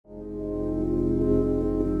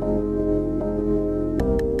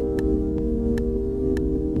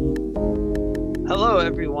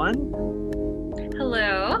everyone.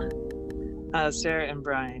 Hello. Sarah and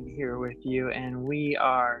Brian here with you, and we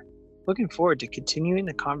are looking forward to continuing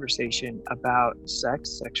the conversation about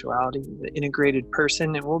sex, sexuality, the integrated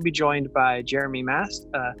person, and we'll be joined by Jeremy Mast,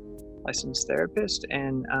 a licensed therapist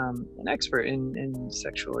and an expert in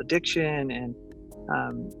sexual addiction, and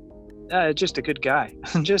just a good guy,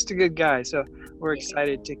 So we're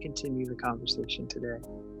excited to continue the conversation today.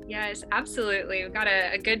 Yes, absolutely. We've got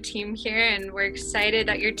a good team here, and we're excited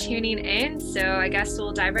that you're tuning in. So I guess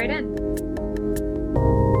we'll dive right in.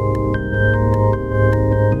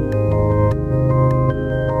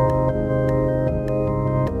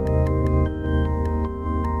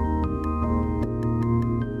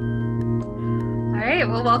 All right,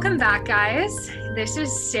 well, welcome back, guys. This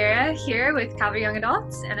is Sarah here with Calvary Young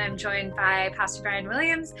Adults, and I'm joined by Pastor Brian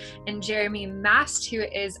Williams and Jeremy Mast, who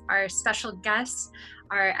is our special guest,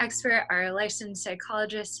 our expert, our licensed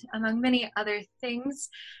psychologist, among many other things.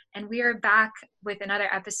 And we are back with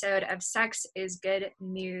another episode of Sex is Good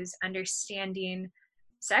News, understanding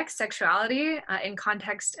sex, sexuality in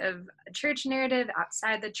context of a church narrative,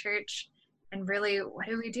 outside the church, and really, what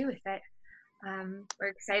do we do with it? We're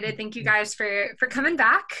excited. Thank you guys for coming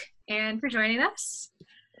back and for joining us.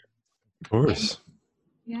 Of course.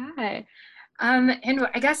 Yeah. And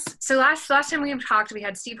I guess, so last time we talked, we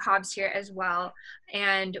had Steve Hobbs here as well.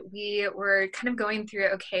 And we were kind of going through,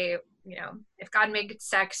 okay, if God made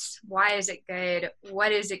sex, why is it good?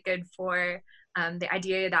 What is it good for? The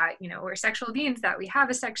idea that, we're sexual beings, that we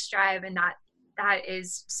have a sex drive, and that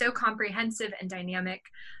is so comprehensive and dynamic.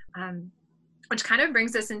 Which kind of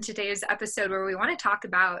brings us into today's episode, where we want to talk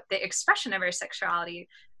about the expression of our sexuality,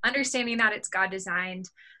 understanding that it's God designed.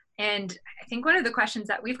 And I think one of the questions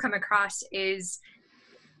that we've come across is,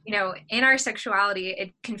 in our sexuality,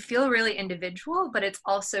 it can feel really individual, but it's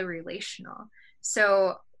also relational.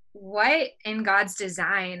 So what in God's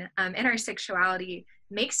design in our sexuality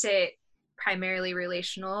makes it primarily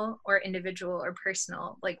relational or individual or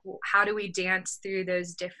personal? Like, how do we dance through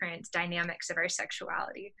those different dynamics of our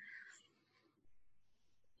sexuality?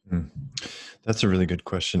 That's a really good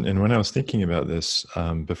question. And when I was thinking about this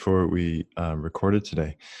before we recorded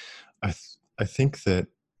today, I think that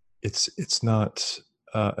it's not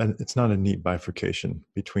a neat bifurcation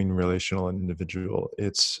between relational and individual.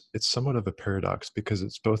 It's somewhat of a paradox because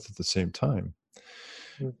it's both at the same time.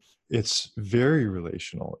 It's very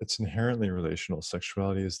relational. It's inherently relational.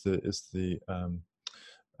 Sexuality is the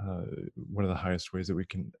one of the highest ways that we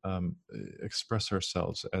can express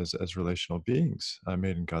ourselves as relational beings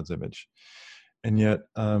made in God's image. And yet,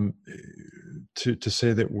 to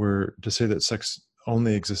say that sex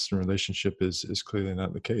only exists in relationship is clearly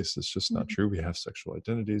not the case. It's just not true. We have sexual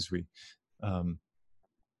identities. We have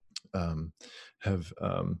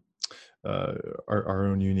our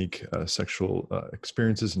own unique sexual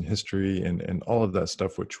experiences and history, and all of that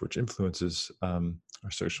stuff, which influences our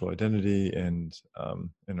sexual our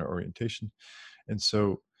orientation. And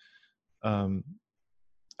so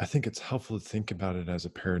I think it's helpful to think about it as a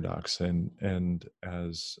paradox and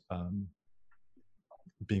as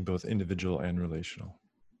being both individual and relational.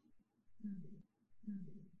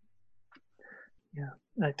 Yeah,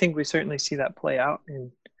 I think we certainly see that play out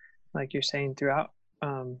in, like you're saying, throughout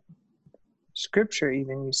Scripture.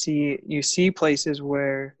 Even you see places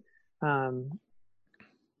where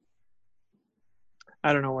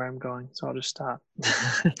I don't know where I'm going, so I'll just stop.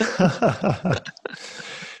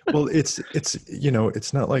 Well, it's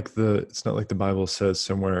not like the Bible says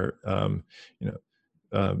somewhere,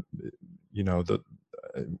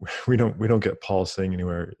 we don't get Paul saying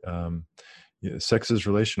anywhere, sex is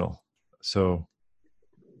relational. So,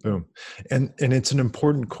 boom, and it's an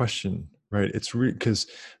important question, right? It's because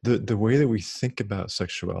the way that we think about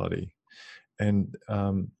sexuality and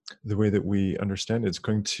the way that we understand it's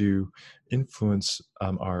going to influence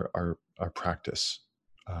our practice,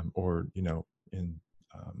 or in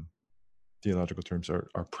theological terms,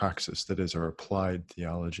 our praxis, that is our applied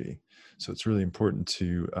theology. So it's really important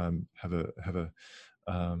to have a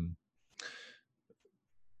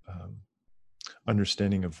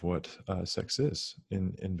understanding of what sex is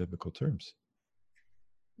in biblical terms.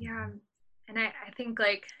 Yeah, and I think,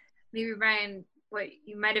 like, maybe Brian, what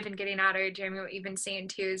you might have been getting at, or Jeremy, what you've been saying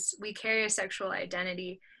too, is we carry a sexual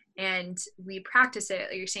identity and we practice it,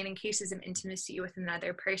 like you're saying, in cases of intimacy with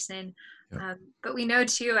another person. Yeah. But we know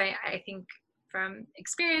too, I think from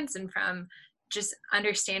experience and from just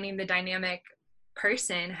understanding the dynamic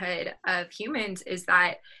personhood of humans, is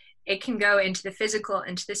that it can go into the physical,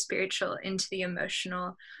 into the spiritual, into the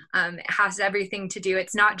emotional. It has everything to do.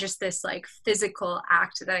 It's not just this like physical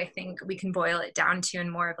act that I think we can boil it down to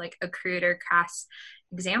in more of like a crude or crass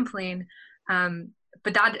exampling.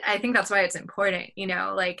 but that, I think that's why it's important, you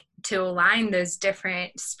know, like to align those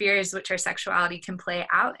different spheres which our sexuality can play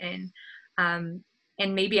out in, and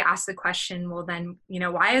maybe ask the question, well then, you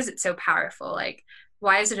know, why is it so powerful? Like,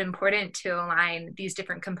 why is it important to align these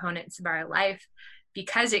different components of our life?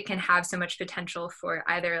 Because it can have so much potential for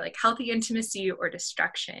either like healthy intimacy or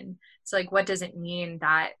destruction. So like, what does it mean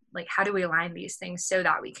that, like, how do we align these things so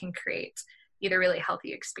that we can create either really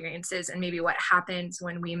healthy experiences, and maybe what happens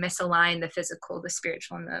when we misalign the physical, the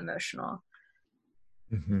spiritual, and the emotional?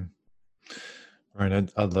 Mm-hmm. Ryan,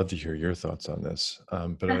 I'd love to hear your thoughts on this,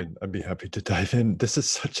 but I'd be happy to dive in. This is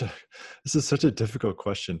such a difficult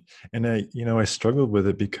question, and I struggled with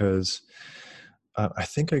it because I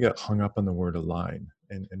think I got hung up on the word align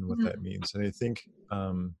and what Mm-hmm. that means, and I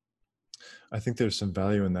think there's some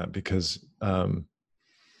value in that because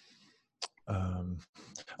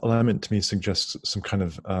alignment to me suggests some kind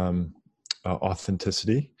of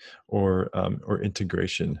authenticity or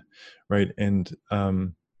integration, right? And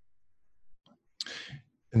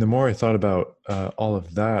the more I thought about all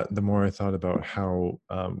of that, the more I thought about how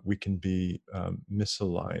we can be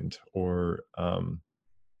misaligned or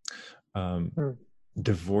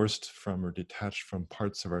divorced from or detached from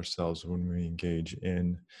parts of ourselves when we engage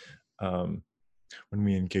in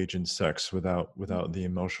sex without the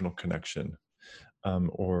emotional connection,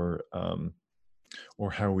 or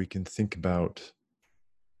how we can think about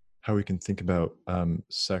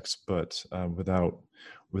sex, but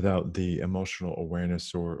without the emotional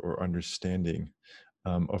awareness or understanding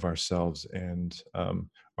of ourselves, and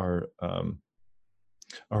our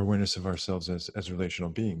awareness of ourselves as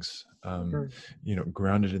relational beings,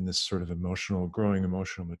 grounded in this sort of growing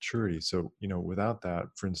emotional maturity. So, without that,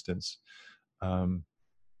 for instance,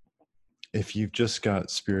 if you've just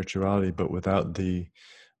got spirituality but without the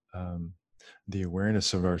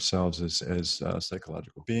awareness of ourselves as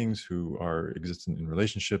psychological beings who are existent in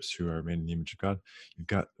relationships, who are made in the image of God, you've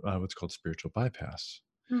got what's called spiritual bypass,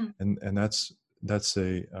 and that's it's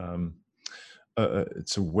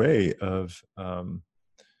a way of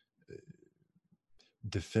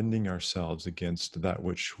defending ourselves against that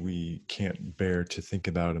which we can't bear to think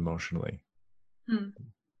about emotionally.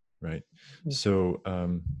 Right. So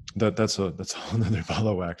that's a whole nother ball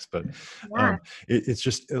of wax, but it's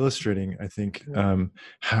just illustrating, I think,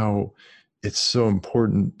 how it's so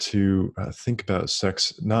important to think about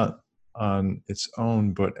sex not on its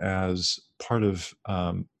own, but as part of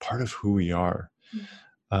who we are.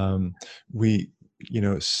 We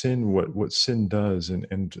sin, what sin does,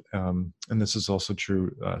 and this is also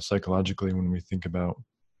true psychologically when we think about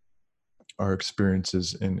our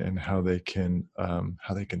experiences and how they can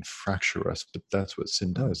fracture us. But that's what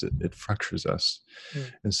sin does. It fractures us.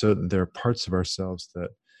 And so there are parts of ourselves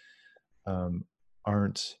that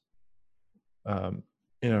aren't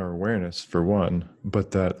in our awareness, for one,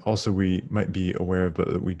 but that also we might be aware of,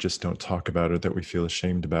 but that we just don't talk about, or that we feel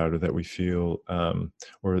ashamed about, or that we feel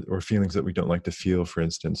or feelings that we don't like to feel, for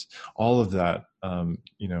instance. All of that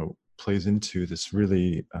plays into this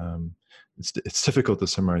really it's difficult to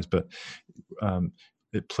summarize, but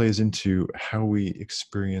it plays into how we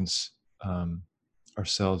experience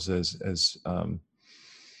ourselves as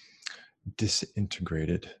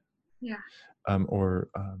disintegrated, or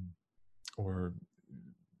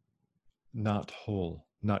not whole,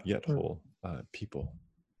 not yet whole people.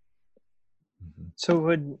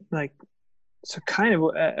 So kind of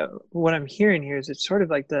what I'm hearing here is it's sort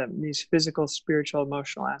of like these physical, spiritual,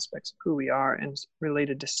 emotional aspects of who we are, and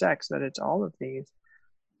related to sex, that it's all of these.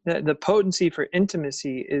 The potency for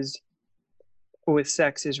intimacy with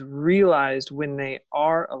sex is realized when they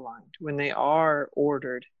are aligned, when they are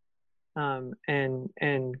ordered, and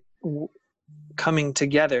coming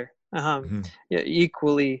together,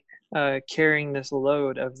 equally carrying this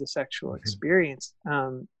load of the sexual experience.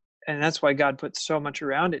 And that's why God puts so much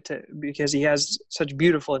around it, because he has such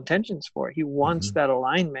beautiful intentions for it. He wants that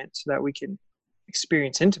alignment so that we can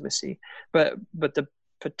experience intimacy. But the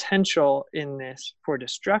potential in this for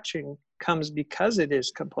destruction comes because it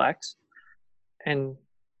is complex. And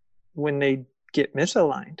when they get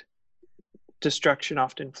misaligned, destruction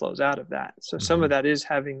often flows out of that. So some of that is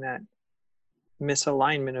having that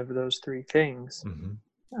misalignment of those three things.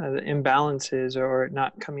 The imbalances, or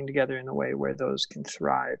not coming together in a way where those can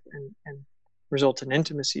thrive and result in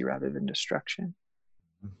intimacy rather than destruction.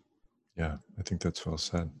 Yeah, I think that's well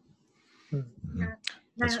said.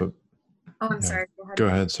 That's what. Oh, I'm sorry. Go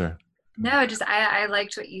ahead, sir. No, just I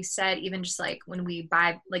liked what you said. Even just like when we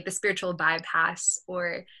like the spiritual bypass,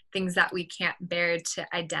 or things that we can't bear to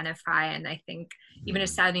identify, and I think even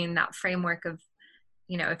just setting that framework of,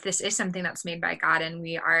 if this is something that's made by God, and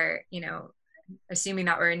we are, assuming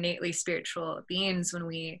that we're innately spiritual beings when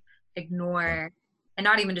we ignore, and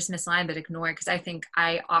not even just misalign, but ignore, because I think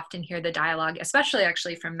I often hear the dialogue, especially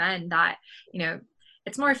actually from men, that,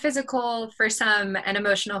 it's more physical for some and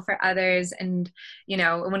emotional for others. And,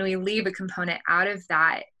 when we leave a component out of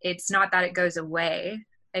that, it's not that it goes away,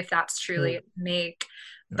 if that's truly make,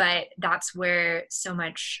 but that's where so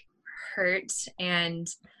much hurt. And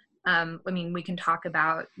we can talk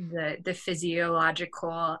about the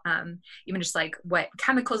physiological, even just like what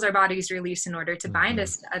chemicals our bodies release in order to bind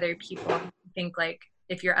us to other people. I think like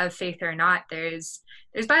if you're of faith or not, there's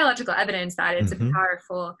biological evidence that it's a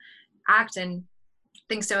powerful act. And I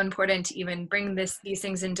think so important to even bring these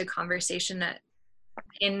things into conversation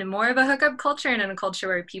in more of a hookup culture, and in a culture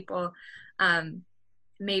where people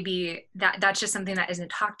maybe that's just something that isn't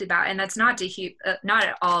talked about. And that's not to heap not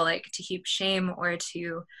at all like to heap shame or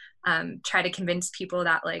to try to convince people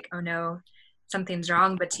that like, oh no, something's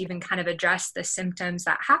wrong, but to even kind of address the symptoms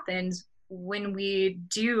that happens when we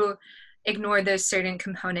do ignore those certain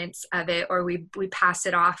components of it, or we pass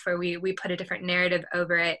it off, or we put a different narrative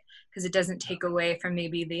over it, because it doesn't take away from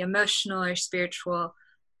maybe the emotional or spiritual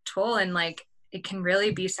toll. And like it can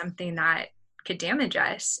really be something that could damage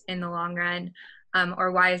us in the long run,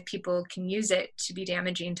 or why people can use it to be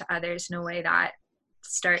damaging to others in a way that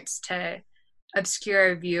starts to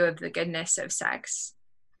obscure a view of the goodness of sex.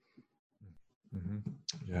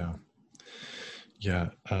 Yeah.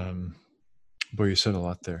 Boy, you said a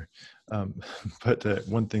lot there. But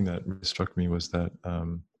one thing that really struck me was that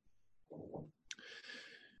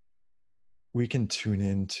we can tune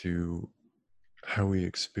into how we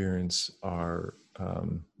experience our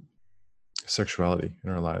sexuality in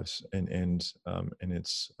our lives, and it's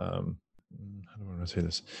how do I want to say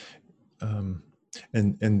this,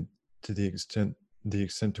 and to the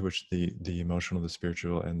extent to which the emotional, the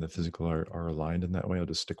spiritual, and the physical are aligned in that way. I'll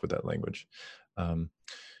just stick with that language,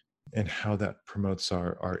 and how that promotes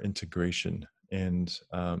our integration and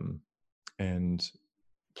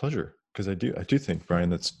pleasure. Because I do think, Brian,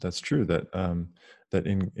 that's true, that that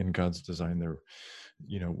in God's design there,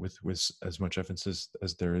 with as much emphasis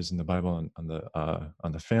as there is in the Bible on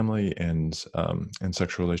the family and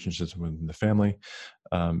sexual relationships within the family,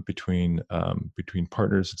 between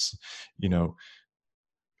partners,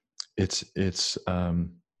 it's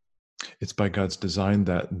by God's design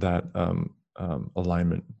that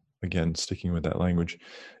alignment, again sticking with that language,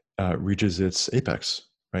 reaches its apex,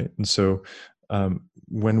 right? And so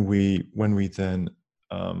when we then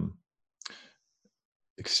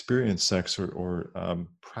experience sex or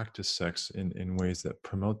practice sex in ways that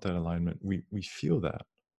promote that alignment, we feel that,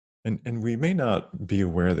 and we may not be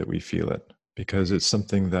aware that we feel it, because it's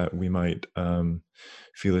something that we might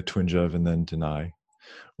feel a twinge of and then deny,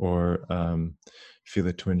 or feel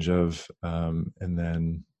a twinge of and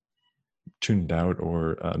then tune it out,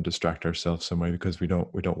 or distract ourselves some way, because we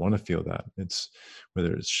don't want to feel that. It's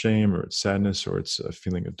whether it's shame, or it's sadness, or it's a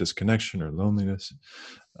feeling of disconnection or loneliness.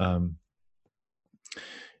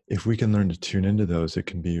 If we can learn to tune into those, it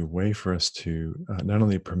can be a way for us to not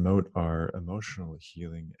only promote our emotional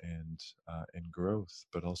healing and growth,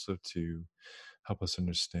 but also to help us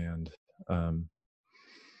understand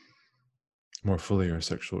more fully our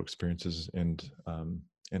sexual experiences, and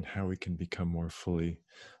how we can become more fully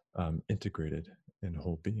integrated in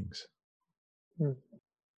whole beings.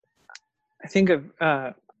 I think of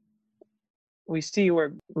we see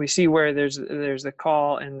where there's the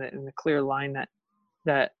call and the clear line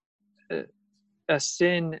that a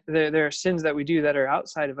sin, there are sins that we do that are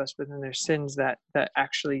outside of us, but then there's sins that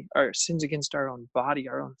actually are sins against our own body,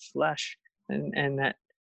 our own flesh, and that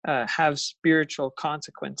have spiritual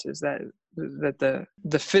consequences, that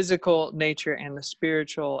the physical nature and the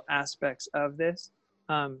spiritual aspects of this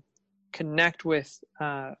connect with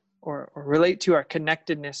or relate to our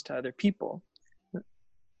connectedness to other people.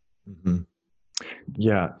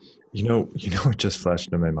 Yeah, what just flashed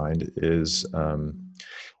into my mind is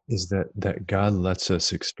that God lets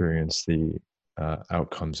us experience the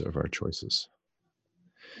outcomes of our choices.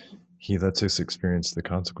 He lets us experience the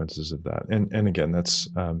consequences of that, and again, that's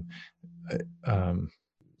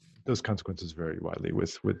those consequences vary widely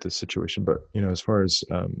with the situation. But as far as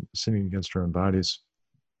sinning against our own bodies,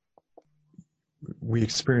 we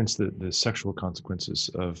experience the sexual consequences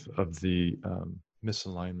of the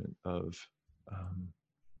misalignment of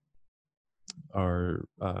our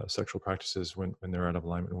sexual practices when they're out of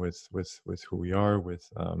alignment with who we are, with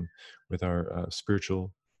our spirituality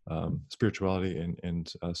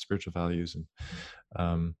and spiritual values, and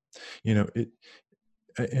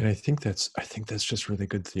and I think that's just really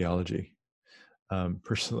good theology,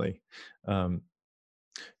 personally.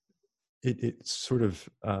 it sort of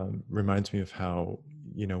reminds me of how,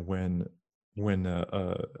 when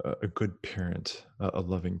a good parent, a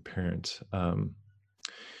loving parent,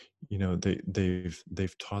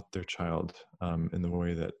 they've taught their child in the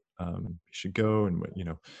way that he should go, and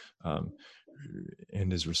um,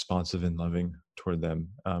 and is responsive and loving toward them.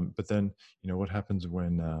 But then, what happens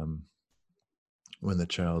when the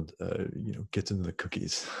child gets into the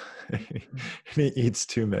cookies and he eats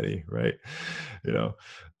too many, right? you know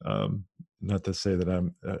Not to say that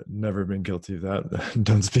I'm never been guilty of that.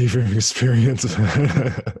 Don't speak from experience.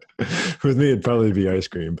 With me it'd probably be ice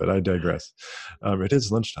cream, but I digress. It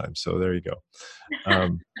is lunchtime, so there you go.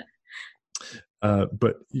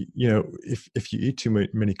 But if you eat too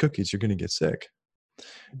many cookies, you're going to get sick,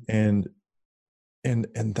 and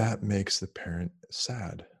that makes the parent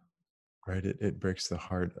sad, right? It breaks the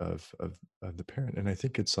heart of the parent. And I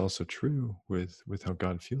think it's also true with how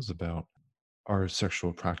God feels about our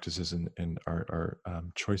sexual practices and our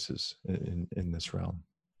choices in this realm.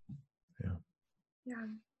 Yeah.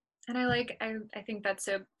 And I think that's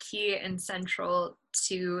so key and central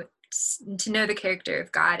to know the character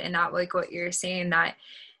of God, and not like what you're saying, that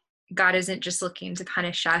God isn't just looking to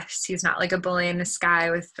punish us. He's not like a bully in the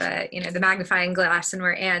sky with the magnifying glass and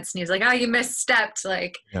we're ants, and he's like, oh, you misstepped,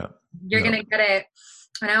 like you're gonna get it.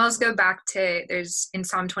 And I always go back to, there's in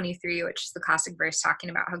Psalm 23, which is the classic verse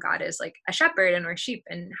talking about how God is like a shepherd and we're sheep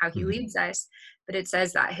and how he leads us. But it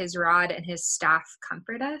says that his rod and his staff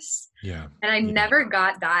comfort us. Yeah. And I never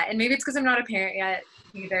got that. And maybe it's because I'm not a parent yet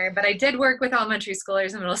either, but I did work with elementary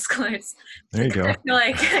schoolers and middle schoolers. There you go. I feel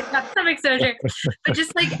like I got some exposure. But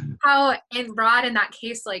just like how in rod in that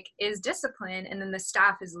case, like, is discipline, and then the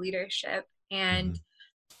staff is leadership. And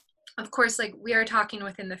of course, like, we are talking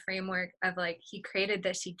within the framework of like, he created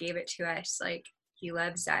this, he gave it to us, like he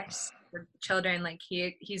loves us, we're children, like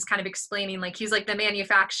he's kind of explaining, like he's like the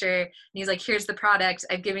manufacturer, and he's like, here's the product,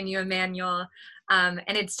 I've given you a manual. And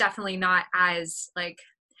it's definitely not as like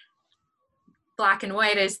black and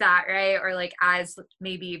white as that, right? Or like as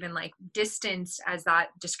maybe even like distanced as that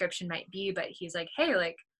description might be, but he's like, hey,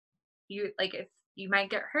 like if you might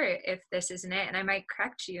get hurt if this isn't it, and I might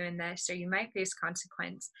correct you in this, or you might face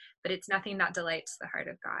consequence, but it's nothing that delights the heart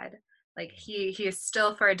of God. Like he is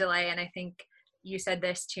still for a delay. And I think you said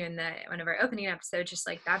this too in one of our opening episodes, just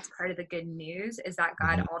like that's part of the good news, is that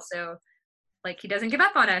God also, like, he doesn't give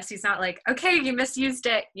up on us. He's not like, okay, you misused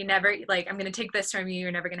it, you never, like, I'm going to take this from you,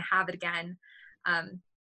 you're never going to have it again. And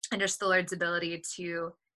just the Lord's ability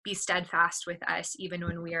to be steadfast with us even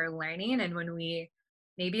when we are learning, and when we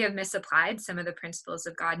maybe have misapplied some of the principles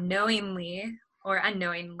of God knowingly or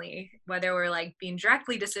unknowingly, whether we're like being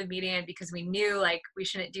directly disobedient because we knew like we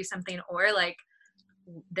shouldn't do something, or like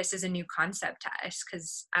this is a new concept to us.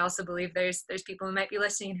 Because I also believe there's people who might be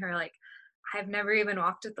listening who are like, I've never even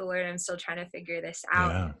walked with the Lord, I'm still trying to figure this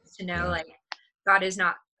out. To know like God is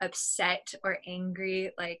not upset or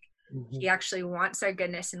angry, like he actually wants our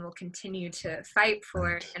goodness and will continue to fight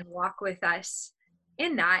for and walk with us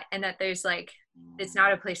in that. And that there's like, it's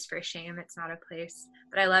not a place for shame, it's not a place.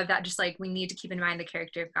 But I love that, just like we need to keep in mind the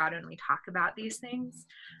character of God when we talk about these things,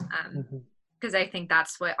 because I think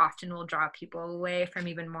that's what often will draw people away from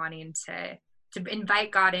even wanting to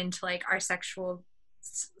invite God into like our sexual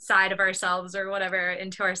side of ourselves or whatever,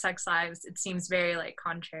 into our sex lives. It seems very like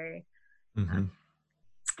contrary.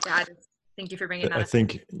 Thank you for bringing that up.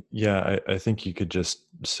 I think you could just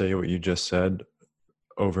say what you just said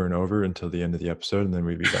over and over until the end of the episode, and then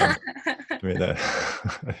we'd be done. I mean, that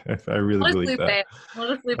I really believe that.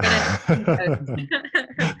 We'll just loop it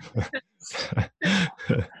in.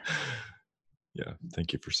 Yeah,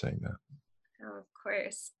 thank you for saying that. Oh, of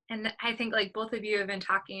course. And I think like both of you have been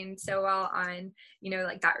talking so well on,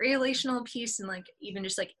 like that relational piece, and like even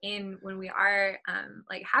just like in when we are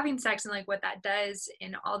like having sex, and like what that does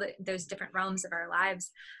in all those different realms of our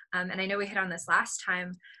lives. And I know we hit on this last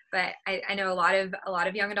time, but I know a lot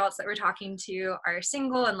of young adults that we're talking to are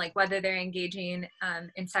single, and like whether they're engaging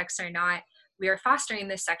in sex or not, we are fostering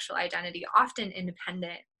this sexual identity, often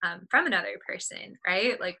independent from another person,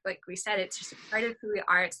 right? Like we said, it's just a part of who we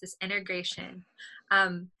are. It's this integration.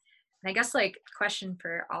 And I guess like question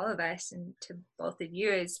for all of us and to both of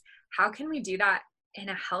you is, how can we do that in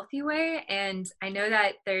a healthy way? And I know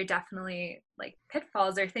that there are definitely like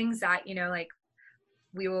pitfalls or things that, like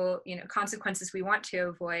we will, consequences we want to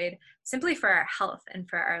avoid simply for our health and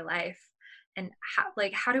for our life. And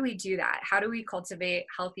how do we do that? How do we cultivate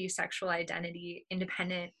healthy sexual identity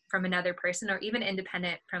independent from another person, or even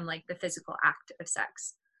independent from like the physical act of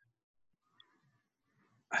sex?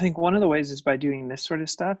 I think one of the ways is by doing this sort of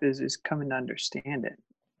stuff is coming to understand it,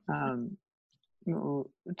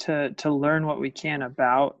 to learn what we can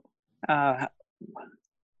about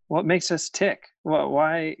what makes us tick?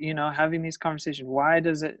 Why, having these conversations, why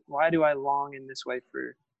do I long in this way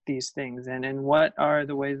for these things? And what are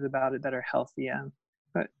the ways about it that are healthy?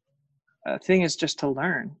 But a thing is just to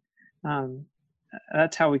learn.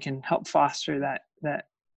 That's how we can help foster that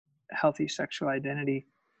healthy sexual identity,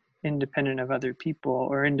 independent of other people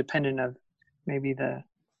or independent of maybe the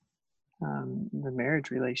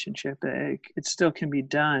marriage relationship. It still can be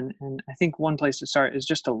done. And I think one place to start is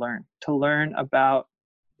just to learn about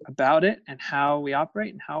it and how we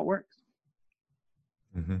operate and how it works.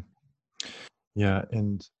 Mm-hmm. Yeah.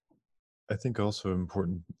 And I think also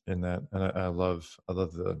important in that, and I love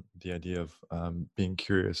the idea of being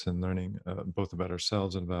curious and learning both about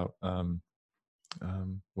ourselves and about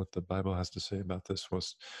what the Bible has to say about this,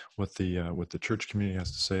 what the church community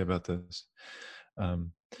has to say about this.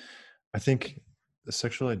 I think the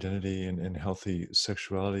sexual identity and healthy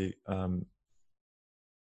sexuality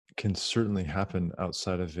can certainly happen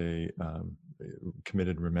outside of a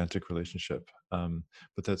committed romantic relationship,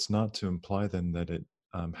 but that's not to imply then that it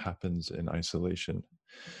happens in isolation,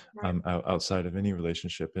 Right. outside of any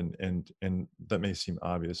relationship, and that may seem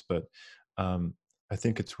obvious, but I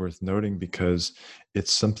think it's worth noting because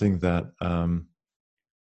it's something that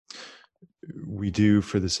we do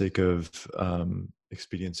for the sake of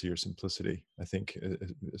expediency or simplicity. I think,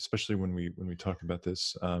 especially when we talk about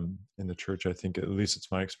this in the church, I think, at least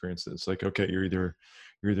it's my experience, that it's like, okay, you're either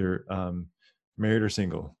married or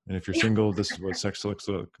single, and if you're single, this is what sex looks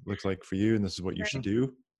like for you, and this is what you should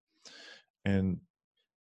do. And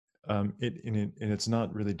it's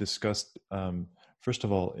not really discussed, first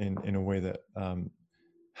of all, in a way that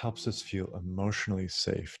helps us feel emotionally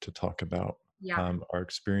safe to talk about our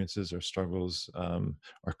experiences, our struggles,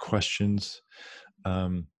 our questions. I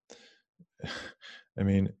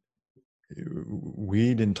mean,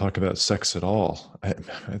 we didn't talk about sex at all. I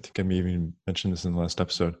think I may even mentioned this in the last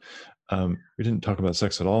episode. We didn't talk about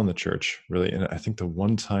sex at all in the church, really. And I think the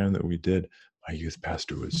one time that we did, my youth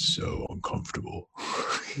pastor was so uncomfortable.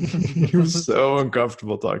 He was so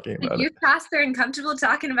uncomfortable talking about youth pastor uncomfortable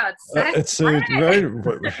talking about sex?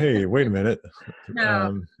 Right. Hey, wait a minute.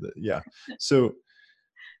 No. Yeah. So,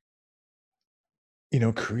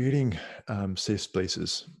 creating safe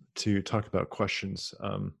spaces to talk about questions,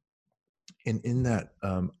 and in that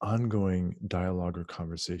ongoing dialogue or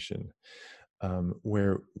conversation,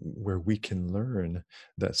 where we can learn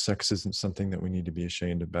that sex isn't something that we need to be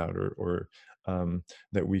ashamed about, or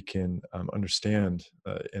that we can understand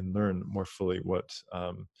and learn more fully what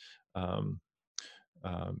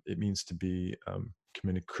it means to be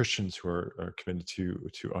committed Christians who are committed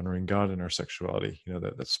to honoring God in our sexuality.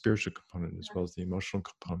 That spiritual component as well as the emotional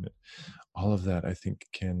component. All of that, I think,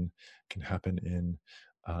 can happen in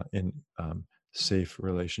safe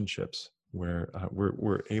relationships where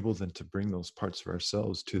we're able then to bring those parts of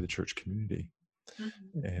ourselves to the church community,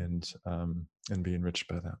 and be enriched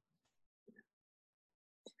by that.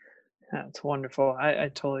 That's wonderful. I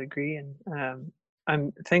totally agree, and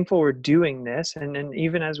I'm thankful we're doing this. And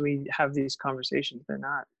even as we have these conversations, they're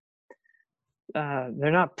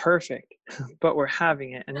not perfect, but we're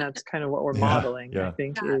having it, and that's kind of what we're modeling. I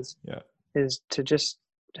think is to just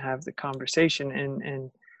have the conversation.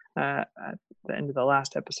 And at the end of the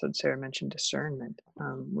last episode, Sarah mentioned discernment,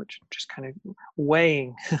 which just kind of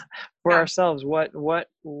weighing for ourselves what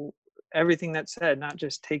everything that's said, not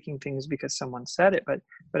just taking things because someone said it, but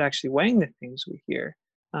actually weighing the things we hear.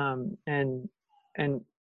 And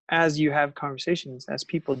as you have conversations, as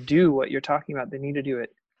people do what you're talking about, they need to do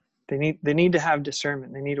it. They need to have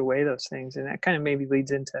discernment. They need to weigh those things. And that kind of maybe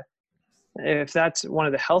leads into, if that's one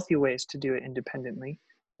of the healthy ways to do it independently,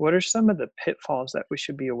 what are some of the pitfalls that we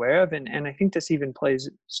should be aware of? And I think this even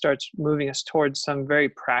starts moving us towards some very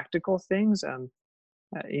practical things.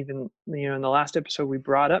 Even, in the last episode, we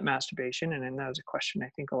brought up masturbation, and that was a question I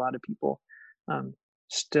think a lot of people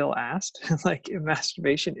still asked. Like,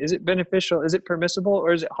 masturbation, is it beneficial? Is it permissible?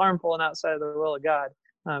 Or is it harmful and outside of the will of God?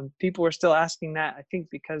 People were still asking that, I think,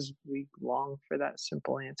 because we long for that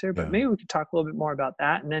simple answer. But maybe we could talk a little bit more about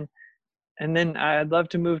that. And then I'd love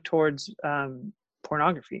to move towards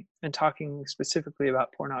pornography, and talking specifically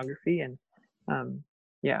about pornography. And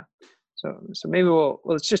So maybe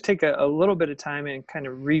let's just take a little bit of time and kind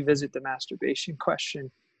of revisit the masturbation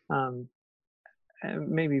question, and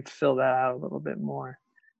maybe fill that out a little bit more.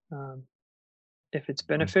 If it's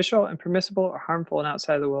beneficial and permissible or harmful and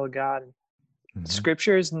outside of the will of God.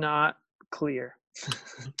 Scripture is not clear.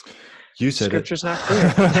 You said Scripture's it. Not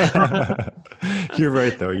clear. You're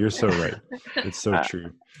right, though. You're so right. It's so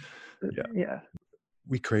true. Yeah.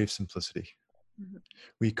 We crave simplicity.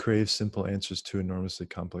 We crave simple answers to enormously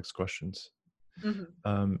complex questions.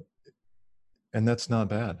 And that's not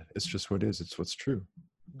bad. It's just what is. It's what's true.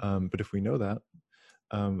 But if we know that,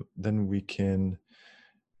 then we can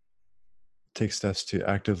take steps to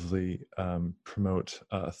actively promote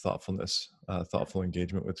thoughtfulness, thoughtful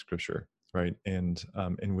engagement with Scripture, right? And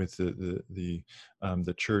with the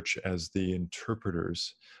church as the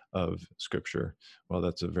interpreters of Scripture. Well,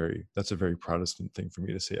 that's a very Protestant thing for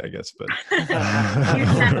me to say, I guess. But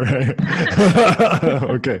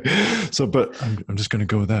okay. So, but I'm just going to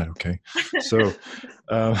go with that. Okay. So,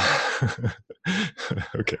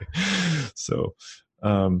 okay. So.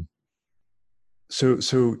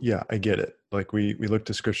 So yeah, I get it. Like we look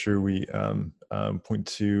to Scripture, we point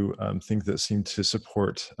to things that seem to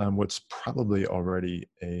support what's probably already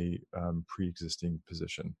a pre-existing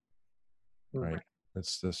position, right?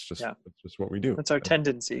 That's just what we do. That's our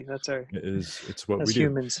tendency. It's what we do.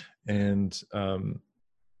 Humans. And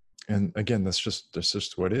again, that's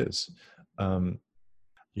just what is. I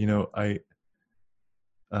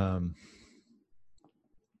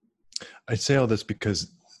say all this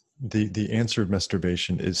because the answer of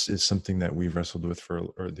masturbation is something that we've wrestled with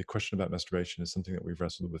or the question about masturbation is something that we've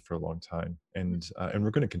wrestled with for a long time, and we're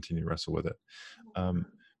going to continue to wrestle with it. But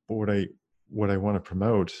what I want to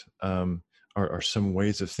promote are some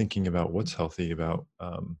ways of thinking about what's healthy about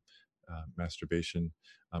masturbation,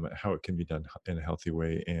 how it can be done in a healthy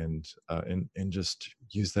way, and just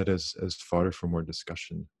use that as fodder for more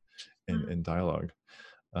discussion and dialogue.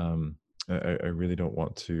 I really don't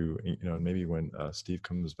want to, maybe when Steve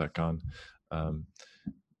comes back on,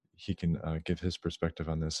 he can give his perspective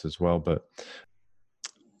on this as well. But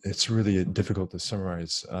it's really difficult to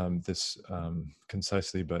summarize this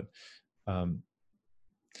concisely. But I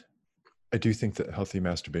do think that healthy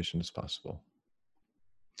masturbation is possible.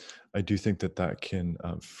 I do think that can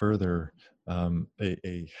further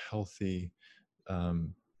a healthy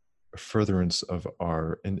furtherance of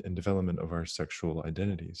our and development of our sexual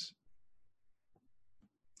identities.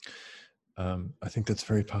 I think that's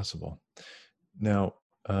very possible. Now,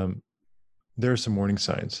 there are some warning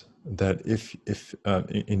signs that if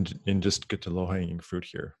just get to low-hanging fruit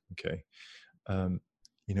here, okay,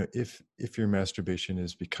 if your masturbation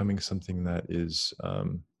is becoming something that is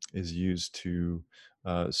used to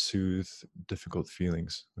soothe difficult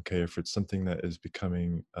feelings, okay, if it's something that is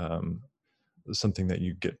becoming something that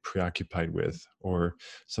you get preoccupied with, or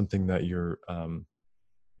something that you're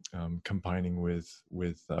combining with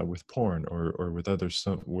porn or with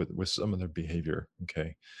with some other behavior,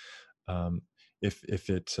 okay. If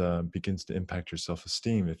it begins to impact your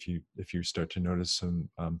self-esteem, if you start to notice some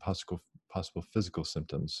possible physical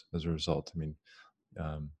symptoms as a result, I mean,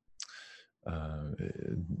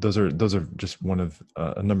 those are just one of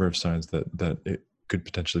a number of signs that it could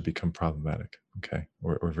potentially become problematic, okay,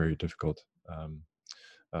 or very difficult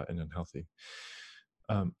and unhealthy.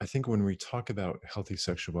 I think when we talk about healthy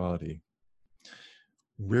sexuality,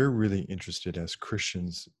 we're really interested as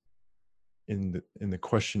Christians in the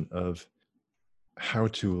question of how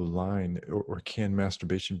to align, or can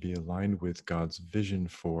masturbation be aligned with God's vision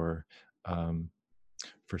for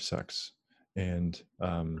sex, and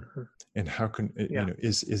how can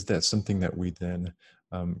is that something that we then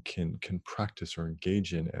can practice or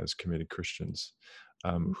engage in as committed Christians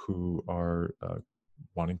who are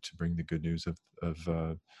wanting to bring the good news of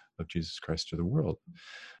Jesus Christ to the world.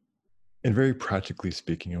 And very practically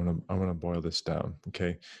speaking, I want to boil this down,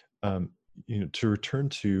 okay? To return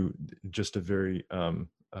to just a very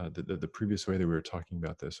the previous way that we were talking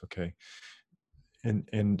about this, okay?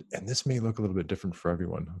 And this may look a little bit different for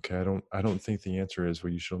everyone, okay? I don't think the answer is,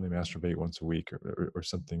 well, you should only masturbate once a week or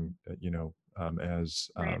something, as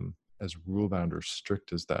rule bound or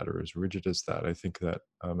strict as that, or as rigid as that. I think that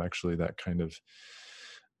actually that kind of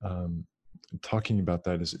talking about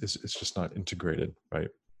that is just not integrated, right?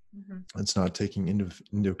 Mm-hmm. It's not taking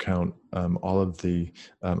into account all of the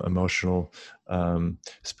emotional,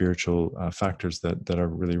 spiritual factors that are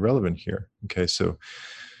really relevant here. Okay, so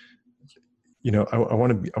I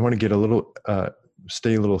want to get a little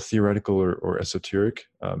stay a little theoretical or esoteric,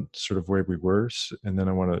 sort of where we were, and then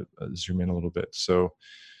I want to zoom in a little bit. So,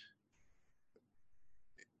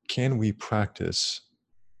 can we practice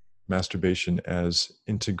masturbation as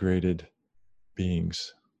integrated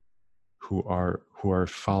beings who are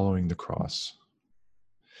following the cross?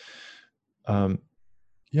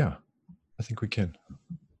 Yeah, I think we can.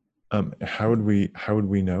 How would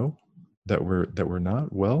we know that we're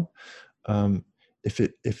not? Well, if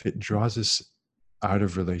it draws us out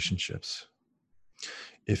of relationships,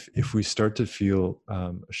 if we start to feel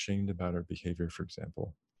ashamed about our behavior, for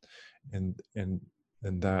example, and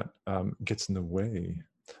that gets in the way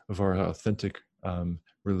of our authentic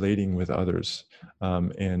relating with others,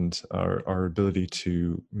 and our ability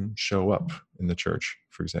to show up in the church,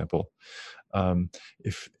 for example.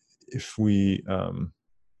 If we, on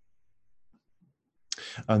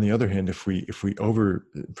the other hand, if we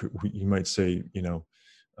you might say,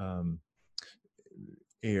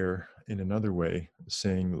 err in another way,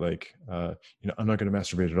 saying like, I'm not going to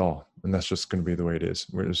masturbate at all, and that's just going to be the way it is.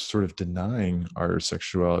 We're sort of denying our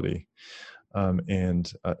sexuality,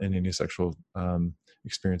 and any sexual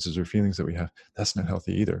experiences or feelings that we have. That's not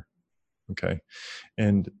healthy either. Okay,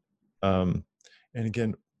 and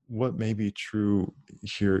again, what may be true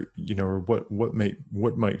here, or what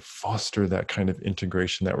might foster that kind of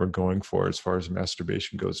integration that we're going for as far as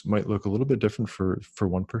masturbation goes, might look a little bit different for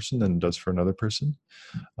one person than it does for another person.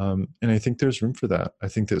 And I think there's room for that. I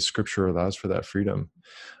think that Scripture allows for that freedom.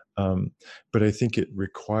 But I think it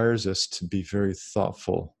requires us to be very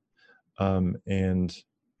thoughtful and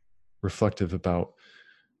reflective about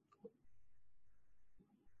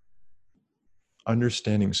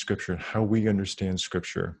understanding Scripture and how we understand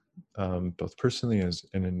Scripture, both personally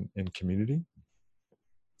and in community,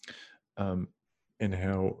 and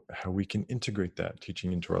how we can integrate that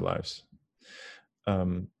teaching into our lives.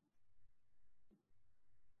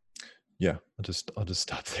 Yeah, I'll just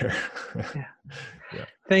stop there. Yeah. Yeah.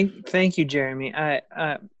 Thank you, Jeremy.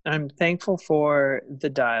 I'm thankful for the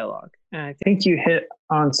dialogue. And I think you hit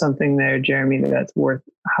on something there, Jeremy, that's worth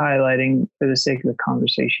highlighting for the sake of the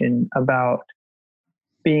conversation, about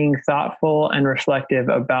being thoughtful and reflective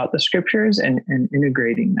about the Scriptures and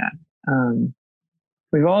integrating that.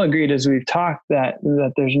 We've all agreed, as we've talked, that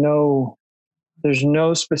there's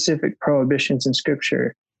no specific prohibitions in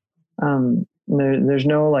Scripture. There's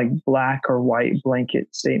no like black or white blanket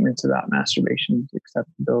statements about masturbation's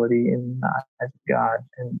acceptability in the eyes of God.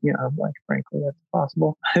 And, like, frankly, that's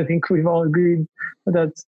possible. I think we've all agreed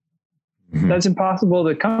that that's impossible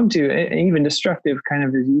to come to, even destructive, kind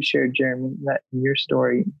of as you shared, Jeremy, that in your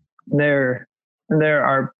story. There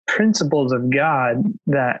are principles of God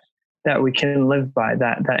that we can live by,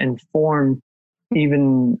 that inform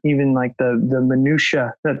even like the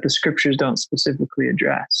minutia that the Scriptures don't specifically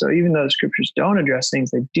address. So even though the Scriptures don't address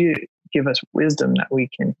things, they do give us wisdom that we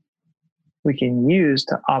can use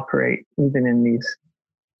to operate even in these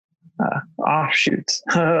offshoots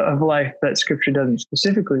of life that Scripture doesn't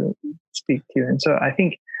specifically speak to. And so I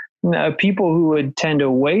think people who would tend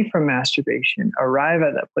away from masturbation arrive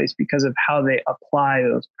at that place because of how they apply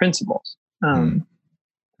those principles.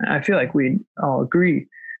 I feel like we all agree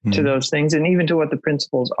to those things, and even to what the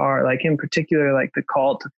principles are, like in particular, like the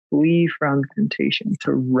call to flee from temptation,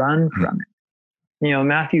 to run from it.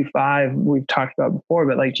 Matthew 5, we've talked about before,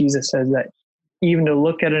 but like Jesus says that even to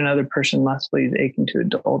look at another person lustfully is akin to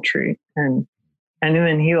adultery. And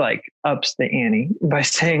then he like ups the ante by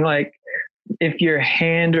saying, like, if your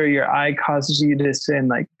hand or your eye causes you to sin,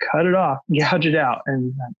 like cut it off, gouge it out.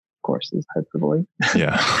 And that, of course, is hyperbole.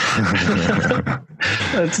 Yeah.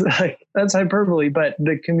 that's hyperbole, but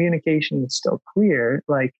the communication is still clear.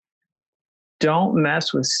 Like, don't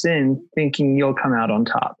mess with sin thinking you'll come out on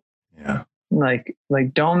top. Yeah. Like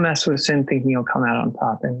don't mess with sin thinking you'll come out on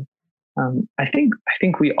top. And I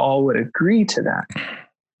think we all would agree to that.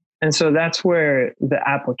 And so that's where the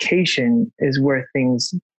application is, where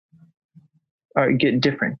things get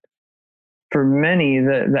different. For many,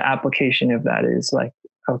 the application of that is like,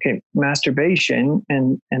 okay, masturbation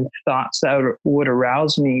and thoughts that would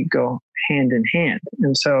arouse me go hand in hand.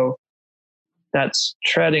 And so that's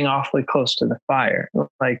treading awfully close to the fire.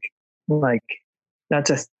 Like that's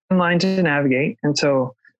a thin line to navigate. And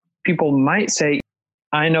so people might say,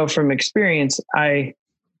 I know from experience, I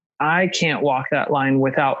can't walk that line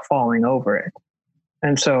without falling over it.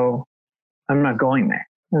 And so I'm not going there.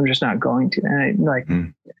 I'm just not going to.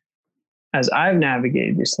 And as I've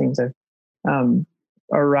navigated these things, I've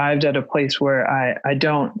arrived at a place where I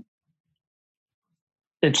don't,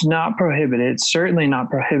 it's not prohibited. It's certainly not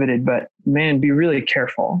prohibited, but man, be really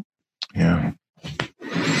careful. Yeah.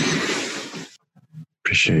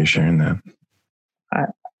 Appreciate you sharing that.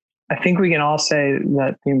 I think we can all say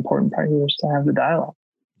that the important part here is to have the dialogue.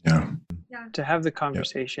 Yeah. To have the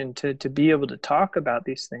conversation, to be able to talk about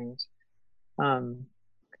these things,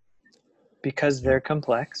 because they're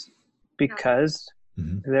complex, because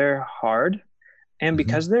they're hard, and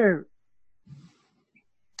because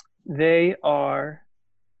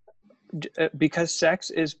because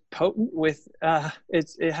sex is potent with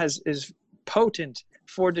is potent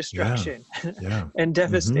for destruction and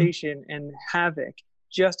devastation and havoc,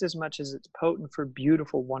 just as much as it's potent for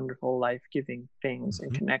beautiful, wonderful, life-giving things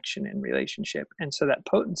and connection and relationship. And so that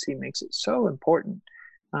potency makes it so important.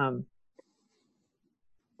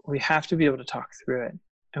 we have to be able to talk through it,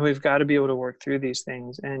 and we've got to be able to work through these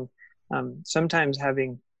things. And sometimes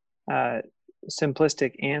having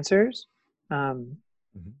simplistic answers kind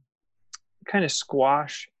of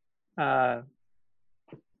squash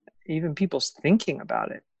even people's thinking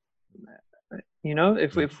about it. You know,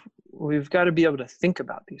 if we've got to be able to think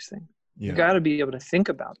about these things. We've got to be able to think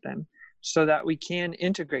about them so that we can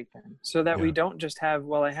integrate them, so that we don't just have,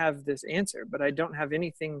 well, I have this answer, but I don't have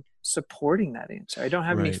anything supporting that answer. I don't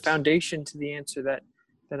have any foundation to the answer that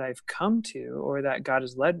I've come to, or that God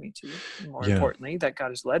has led me to, more importantly, that God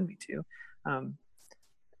has led me to.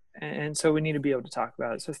 And so we need to be able to talk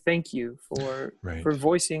about it. So thank you for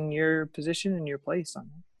voicing your position and your place on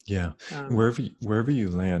it. Yeah. Wherever you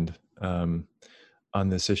land on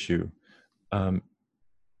this issue, I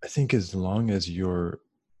think as long as you're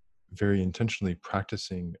very intentionally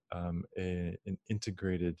practicing an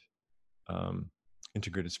integrated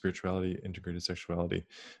spirituality, integrated sexuality,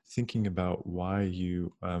 thinking about why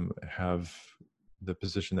you have the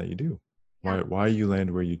position that you do, why you land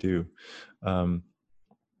where you do,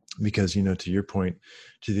 because, you know, to your point,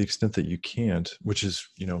 to the extent that you can't, which is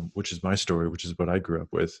my story, which is what I grew up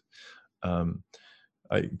with,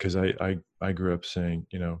 because I grew up saying,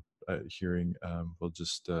 you know, hearing, well,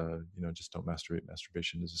 just just don't masturbate.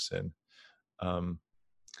 Masturbation is a sin,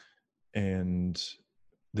 and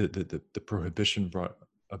the prohibition brought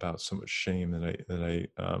about so much shame that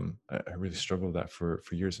I really struggled with that for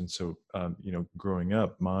years. And so, you know, growing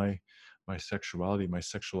up, my sexuality, my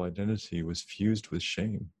sexual identity was fused with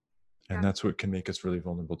shame. And that's what can make us really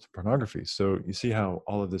vulnerable to pornography. So you see how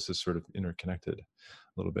all of this is sort of interconnected a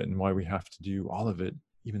little bit, and why we have to do all of it,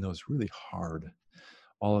 even though it's really hard,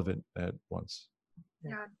 all of it at once.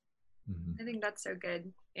 Yeah. I think that's so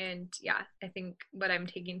good. And I think what I'm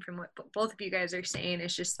taking from what both of you guys are saying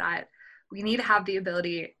is just that we need to have the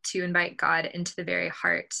ability to invite God into the very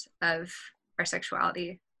heart of our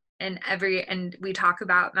sexuality. And we talk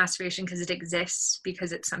about masturbation because it exists,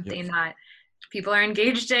 because it's something that people are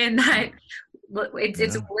engaged in, that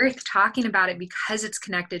it's worth talking about it because it's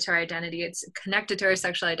connected to our identity. It's connected to our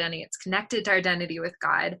sexual identity. It's connected to our identity with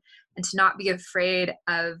God, and to not be afraid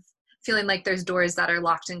of feeling like there's doors that are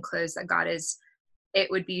locked and closed that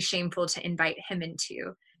it would be shameful to invite him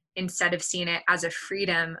into, instead of seeing it as a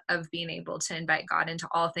freedom of being able to invite God into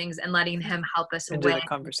all things and letting him help us into the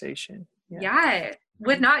conversation.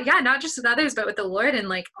 With not just with others, but with the Lord. And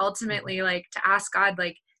like ultimately, like to ask God,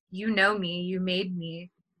 like, you know me, you made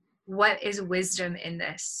me, what is wisdom in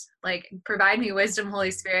this? Like, provide me wisdom,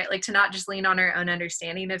 Holy Spirit, like to not just lean on our own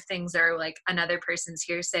understanding of things or like another person's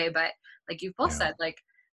hearsay, but like you both said, like,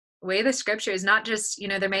 way the scripture is not just, you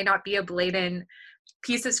know, there may not be a blatant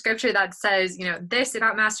piece of scripture that says, you know, this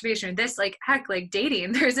about masturbation, or this, like, heck, like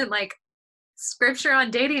dating. There isn't like scripture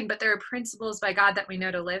on dating, but there are principles by God that we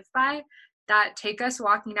know to live by that take us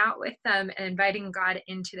walking out with them and inviting God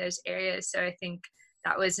into those areas. So I think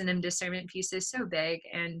that wisdom and discernment piece is so big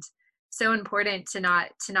and so important to not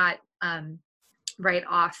write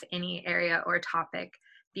off any area or topic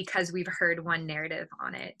because we've heard one narrative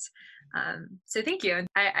on it. So thank you.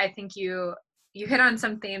 I think you hit on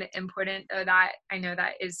something important, though, that I know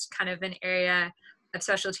that is kind of an area of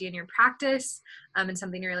specialty in your practice, and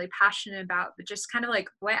something you're really passionate about, but just kind of like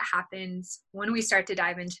what happens when we start to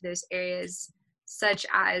dive into those areas such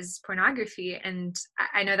as pornography. And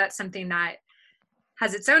I know that's something that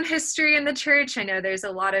has its own history in the church. I know there's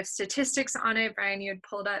a lot of statistics on it. Brian, you had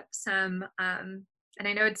pulled up some, and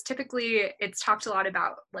I know it's talked a lot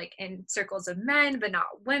about like in circles of men, but not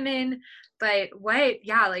women. But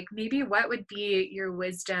maybe what would be your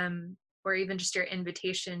wisdom or even just your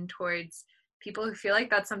invitation towards people who feel like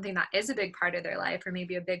that's something that is a big part of their life, or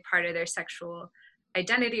maybe a big part of their sexual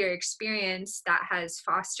identity or experience, that has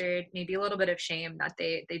fostered maybe a little bit of shame that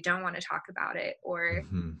they don't want to talk about it? Or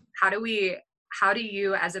how do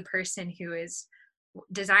you, as a person who is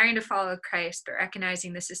desiring to follow Christ, but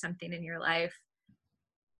recognizing this is something in your life,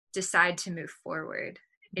 decide to move forward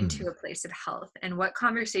into a place of health? And what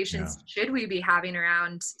conversations should we be having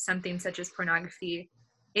around something such as pornography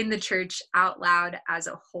in the church out loud as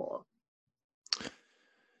a whole?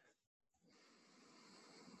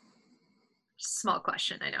 Small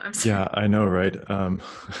question, I know. I'm sorry. Yeah, I know, right?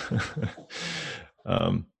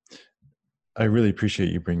 I really appreciate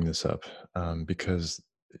you bringing this up, because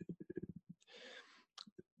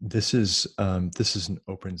this is an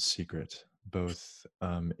open secret, both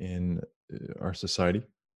in our society,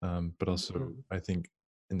 but also I think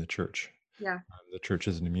in the church. Yeah, the church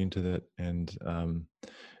isn't immune to that, and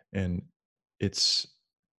it's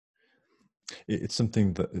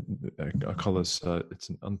something that I call this it's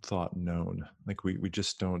an unthought known. Like we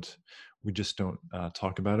just don't, We just don't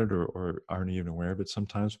talk about it, or aren't even aware of it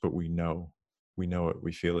sometimes, but we know it,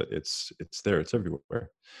 we feel it. It's there, it's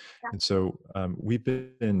everywhere. Yeah. And so we've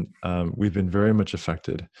been very much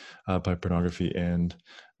affected by pornography, and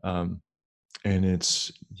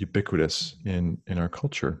it's ubiquitous in our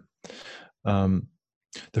culture.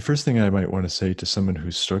 The first thing I might want to say to someone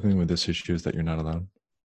who's struggling with this issue is that you're not alone.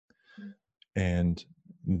 And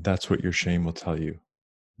that's what your shame will tell you,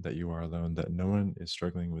 that you are alone, that no one is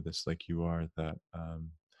struggling with this like you are, that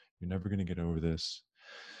you're never going to get over this.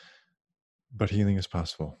 But healing is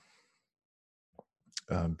possible.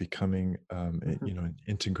 Becoming an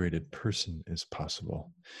integrated person is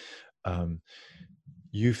possible.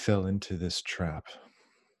 You fell into this trap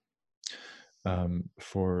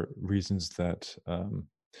for reasons that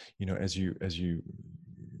as you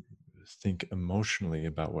think emotionally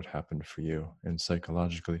about what happened for you, and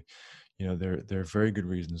psychologically, there are very good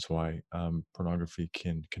reasons why pornography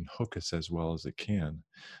can hook us as well as it can.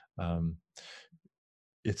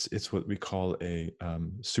 It's what we call a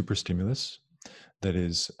super stimulus that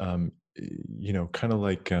is kind of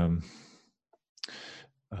like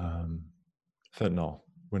fentanyl.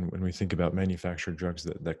 When we think about manufactured drugs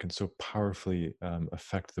that can so powerfully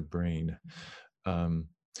affect the brain,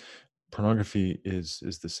 pornography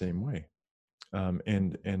is the same way.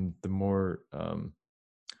 And the more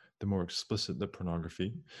explicit the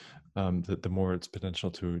pornography, the more its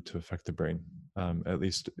potential to affect the brain. At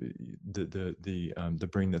least the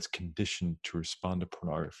brain that's conditioned to respond to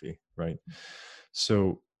pornography, right?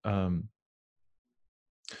 So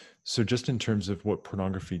just in terms of what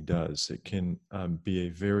pornography does, it can be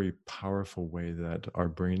a very powerful way that our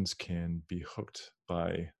brains can be hooked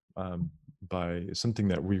by something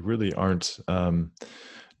that we really aren't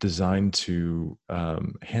designed to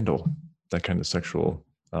handle, that kind of sexual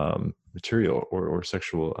material or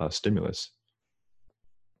sexual stimulus.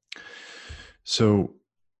 So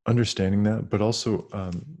understanding that, but also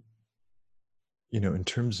in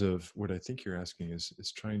terms of what I think you're asking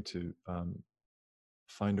is trying to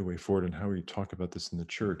find a way forward, and how we talk about this in the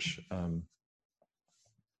church.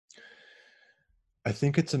 I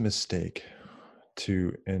think it's a mistake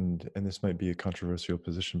to, and this might be a controversial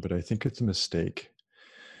position, but I think it's a mistake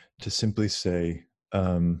to simply say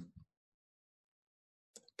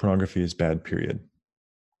pornography is bad, period.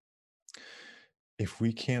 If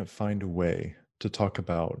we can't find a way to talk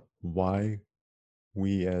about why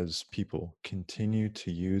we as people continue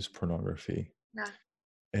to use pornography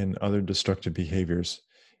and other destructive behaviors,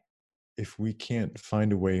 if we can't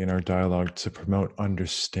find a way in our dialogue to promote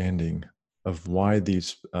understanding of why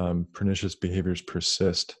these pernicious behaviors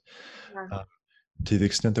persist, to the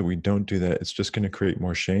extent that we don't do that, it's just going to create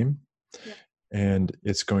more shame, and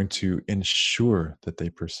it's going to ensure that they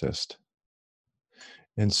persist.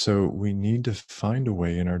 And so we need to find a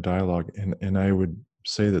way in our dialogue, and I would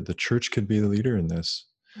say that the church could be the leader in this.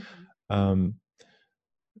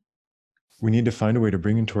 We need to find a way to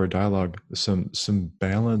bring into our dialogue some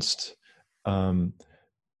balanced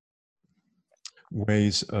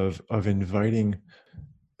ways of inviting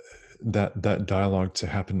that dialogue to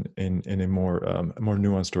happen in a more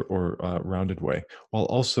nuanced or rounded way, while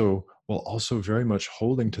also very much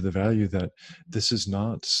holding to the value that this is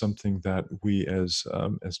not something that we as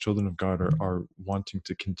children of God are wanting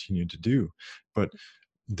to continue to do. But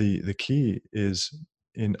the key is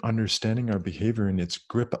in understanding our behavior and its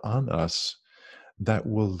grip on us, that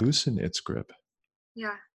will loosen its grip.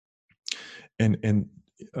 And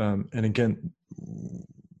again,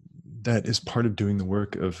 that is part of doing the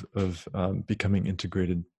work of becoming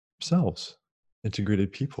integrated selves,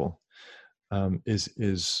 integrated people,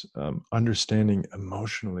 is understanding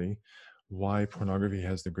emotionally why pornography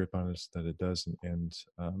has the grip on us that it does,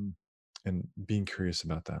 and being curious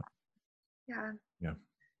about that. Yeah.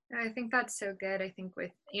 I think that's so good. I think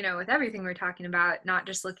with everything we're talking about, not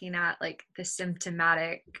just looking at like the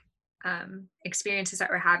symptomatic experiences that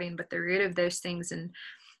we're having, but the root of those things. And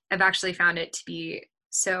I've actually found it to be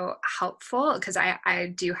so helpful, because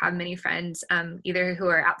I do have many friends either who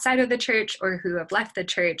are outside of the church or who have left the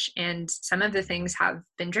church, and some of the things have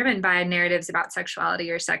been driven by narratives about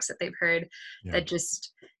sexuality or sex that they've heard that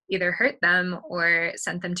just either hurt them or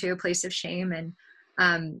sent them to a place of shame. And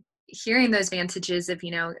hearing those vantages of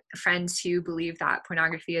friends who believe that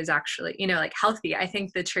pornography is actually like healthy, I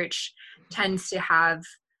think the church tends to have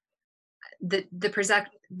the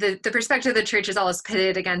perspective of the church is always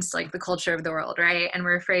pitted against like the culture of the world, right? And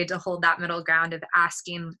we're afraid to hold that middle ground of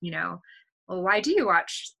asking, well, why do you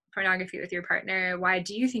watch pornography with your partner? Why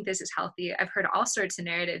do you think this is healthy? I've heard all sorts of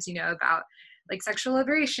narratives, about like sexual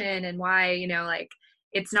liberation, and why, like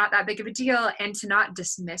it's not that big of a deal, and to not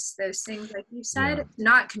dismiss those things, like you said, Yeah.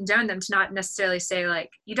 not condone them, to not necessarily say like,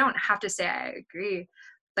 you don't have to say I agree,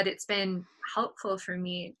 but it's been helpful for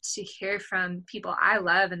me to hear from people I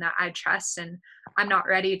love and that I trust, and I'm not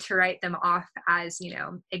ready to write them off as,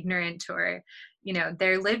 ignorant, or,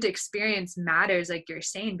 their lived experience matters, like you're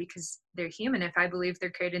saying, because they're human. If I believe they're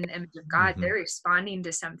created in the image of God, they're responding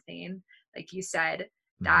to something, like you said,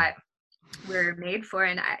 that we're made for.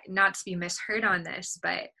 And not to be misheard on this,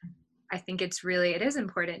 but I think it is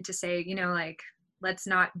important to say, like, let's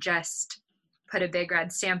not just put a big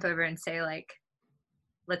red stamp over and say like,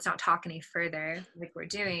 let's not talk any further, like we're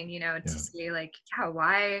doing, to say like,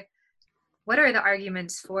 what are the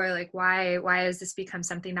arguments for, like, why has this become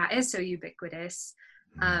something that is so ubiquitous?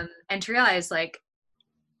 And to realize, like,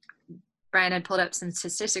 Brian had pulled up some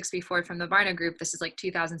statistics before from the Barna group. This is like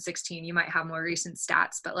 2016. You might have more recent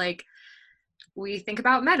stats, but like, we think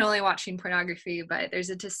about men only watching pornography, but there's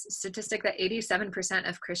a statistic that 87%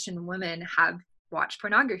 of Christian women have watched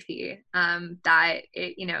pornography. That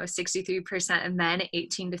 63% of men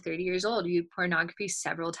 18 to 30 years old view pornography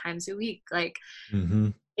several times a week. Like,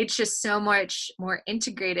 it's just so much more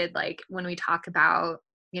integrated. Like when we talk about,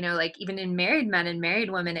 like even in married men and married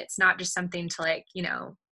women, it's not just something to like,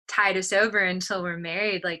 tide us over until we're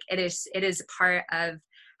married. Like it is part of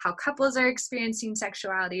how couples are experiencing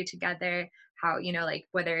sexuality together, how, like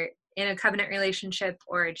whether in a covenant relationship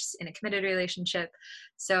or just in a committed relationship.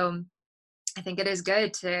 So I think it is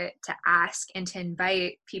good to ask and to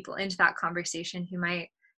invite people into that conversation who might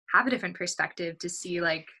have a different perspective, to see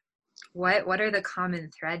like, what are the common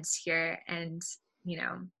threads here, and,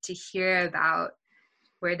 to hear about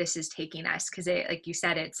where this is taking us. Cause like you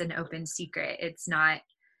said, it's an open secret. It's not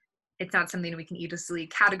something we can easily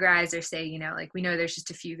categorize or say, like, we know there's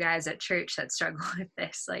just a few guys at church that struggle with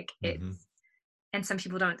this. Like and some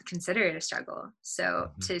people don't consider it a struggle.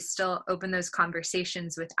 So to still open those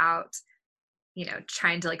conversations without,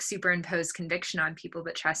 trying to like superimpose conviction on people,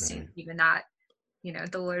 but trusting even that,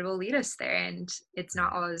 the Lord will lead us there. And it's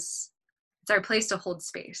not always, it's our place to hold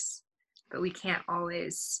space, but we can't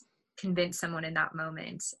always convince someone in that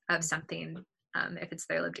moment of something, if it's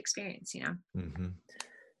their lived experience,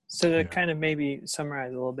 So to kind of maybe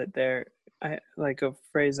summarize a little bit there, I like a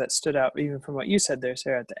phrase that stood out even from what you said there,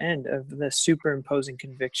 Sarah, at the end, of the superimposing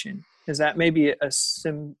conviction. Is that maybe a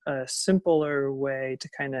simpler way to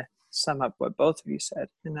kind of sum up what both of you said?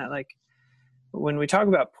 And that, like, when we talk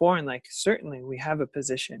about porn, like, certainly we have a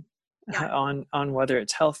position on whether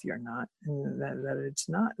it's healthy or not, and that it's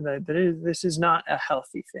not, this is not a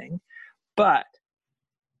healthy thing. But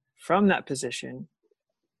from that position,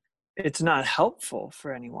 it's not helpful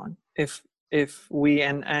for anyone if we,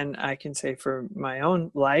 and I can say for my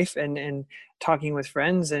own life and talking with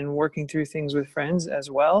friends and working through things with friends as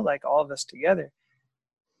well, like all of us together,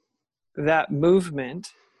 that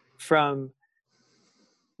movement from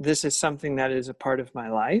this is something that is a part of my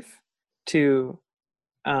life to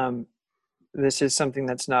this is something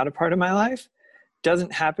that's not a part of my life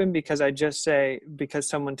doesn't happen because I just say, because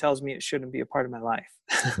someone tells me it shouldn't be a part of my life.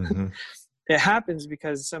 It happens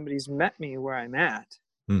because somebody's met me where I'm at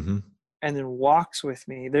and then walks with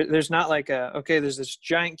me. There's not like there's this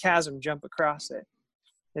giant chasm, jump across it.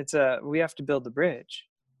 It's we have to build the bridge.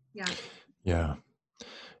 Yeah.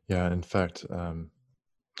 In fact,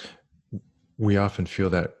 we often feel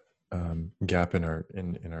that gap in our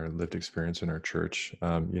lived experience in our church.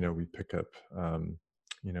 We pick up,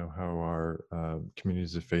 how our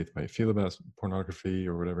communities of faith might feel about pornography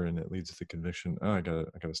or whatever, and it leads to the conviction, oh, I gotta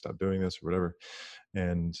stop doing this or whatever,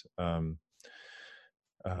 and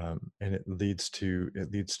it leads to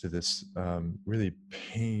this really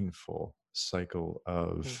painful cycle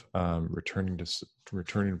of returning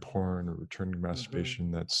to porn or returning to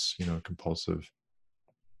masturbation. That's compulsive,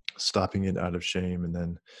 stopping it out of shame, and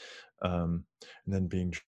then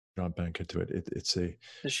being drawn back into it. It's a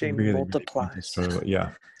the shame really, multiplies. Really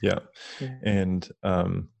yeah.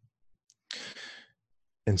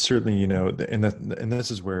 And certainly, and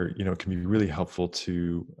this is where it can be really helpful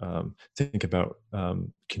to think about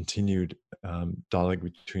continued dialogue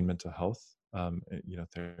between mental health,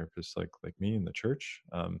 therapists like me in the church,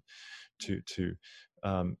 to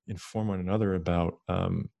inform one another about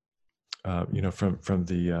from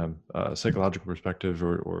the psychological perspective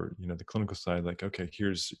or the clinical side, like, okay,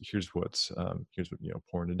 here's what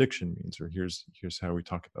porn addiction means, or here's how we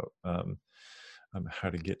talk about how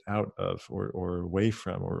to get out of or away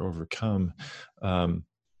from or overcome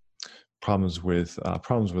problems with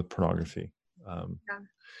pornography,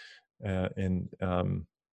 and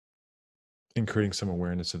creating some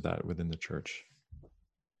awareness of that within the church.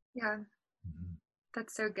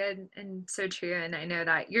 That's so good and so true. And I know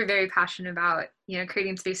that you're very passionate about,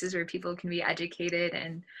 creating spaces where people can be educated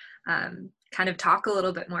and kind of talk a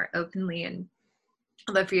little bit more openly. And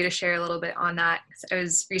I'd love for you to share a little bit on that. I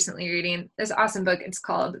was recently reading this awesome book. It's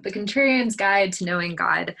called The Contrarian's Guide to Knowing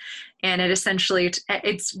God. And it essentially,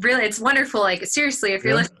 it's wonderful. Like, seriously, if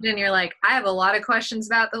you're listening and you're like, I have a lot of questions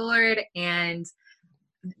about the Lord and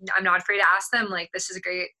I'm not afraid to ask them, like, this is a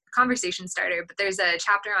great conversation starter. But there's a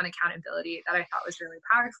chapter on accountability that I thought was really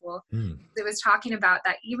powerful. It was talking about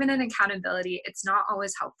that even in accountability, it's not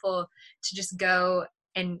always helpful to just go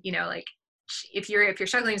and, like, if you're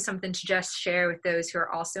struggling with something, to just share with those who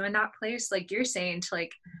are also in that place, like you're saying,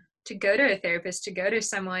 to go to a therapist, to go to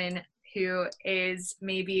someone who is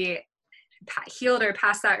maybe healed or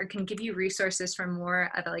past that, or can give you resources from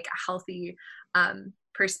more of a healthy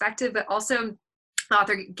perspective. But also, the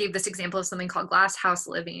author gave this example of something called glass house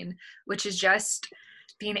living, which is just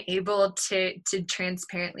being able to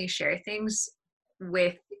transparently share things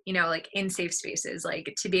with, in safe spaces,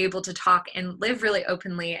 like to be able to talk and live really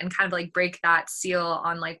openly and kind of break that seal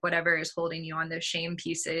on whatever is holding you on those shame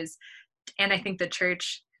pieces. And I think the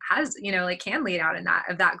church has, can lead out in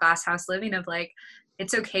that glass house living of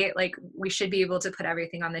it's okay. We should be able to put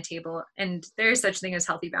everything on the table, and there's such thing as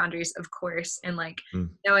healthy boundaries, of course. And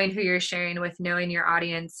knowing who you're sharing with, knowing your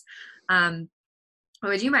audience.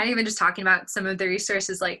 Would you mind even just talking about some of the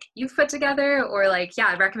resources you've put together, or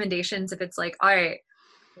recommendations if it's all right,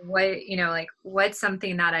 what, what's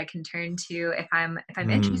something that I can turn to if I'm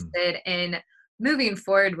interested in moving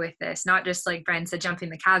forward with this, not just Brian said, jumping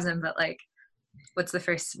the chasm, but what's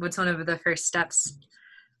one of the first steps?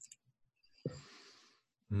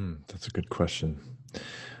 That's a good question.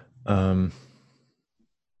 Boy,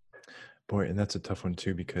 and that's a tough one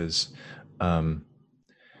too, because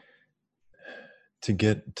to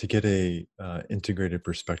get a integrated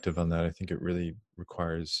perspective on that, I think it really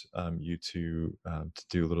requires you to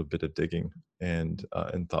do a little bit of digging and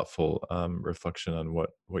thoughtful reflection on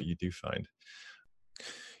what you do find.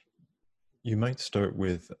 You might start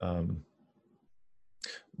with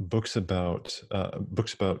books about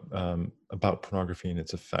pornography and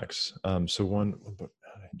its effects. So one book,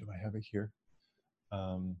 do I have it here?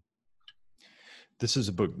 This is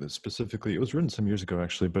a book that specifically, it was written some years ago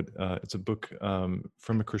actually, but it's a book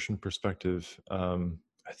from a Christian perspective.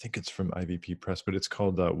 I think it's from IVP Press, but it's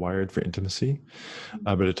called Wired for Intimacy.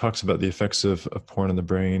 But it talks about the effects of porn on the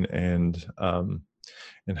brain and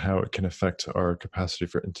how it can affect our capacity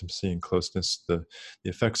for intimacy and closeness, the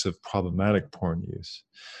effects of problematic porn use.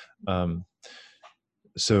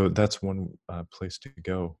 So that's one place to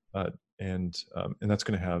go. And that's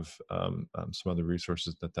going to have some other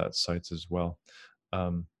resources that cites as well.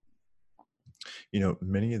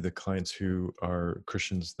 Many of the clients who are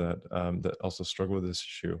Christians that also struggle with this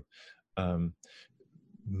issue,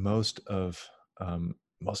 most of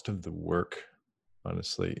the work,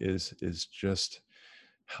 honestly, is just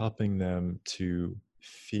helping them to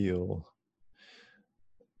feel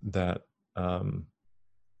that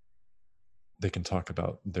they can talk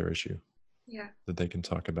about their issue, that they can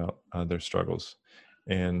talk about their struggles,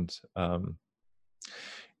 and I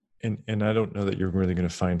don't know that you're really going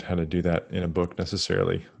to find how to do that in a book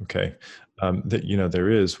necessarily. Okay, that there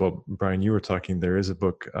is. Well, Brian, you were talking. There is a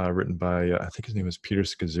book written by I think his name was Peter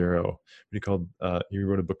Scazzero. He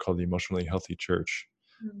wrote a book called The Emotionally Healthy Church,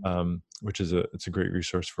 which is it's a great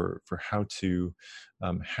resource for how to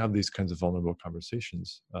have these kinds of vulnerable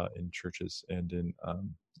conversations in churches and in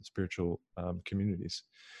spiritual communities.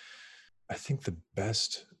 I think the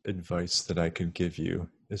best advice that I could give you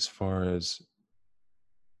as far as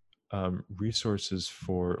resources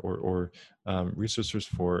for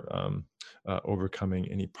overcoming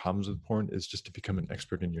any problems with porn is just to become an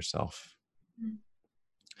expert in yourself.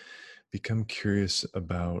 Become curious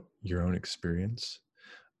about your own experience.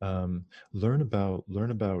 Learn about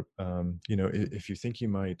if you think you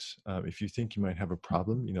might have a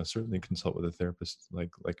problem, certainly consult with a therapist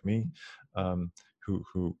like me,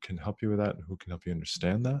 who can help you with that and who can help you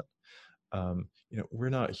understand that. We're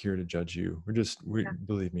not here to judge you.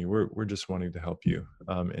 Believe me, we're just wanting to help you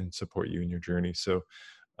and support you in your journey. So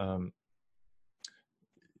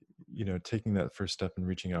taking that first step and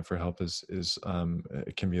reaching out for help is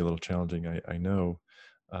it can be a little challenging, I know,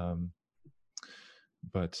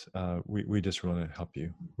 but we just want to help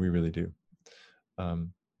you. We really do.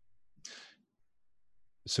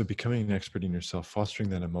 So becoming an expert in yourself, fostering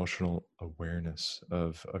that emotional awareness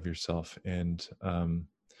of yourself, and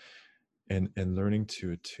learning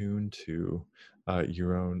to attune to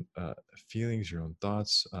your own feelings, your own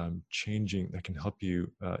thoughts, changing, that can help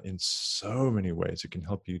you in so many ways. It can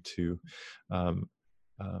help you to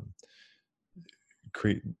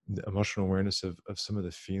create the emotional awareness of some of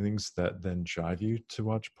the feelings that then drive you to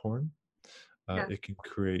watch porn. It can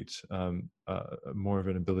create more of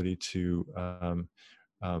an ability to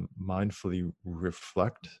mindfully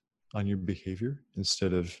reflect on your behavior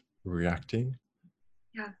instead of reacting.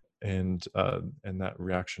 Yeah. And that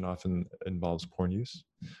reaction often involves porn use.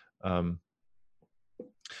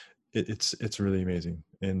 It's really amazing.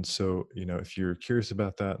 And so, if you're curious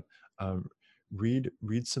about that, read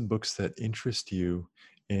some books that interest you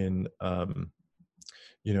in, and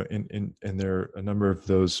there are a number of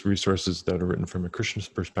those resources that are written from a Christian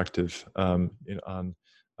perspective,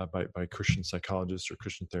 by Christian psychologists or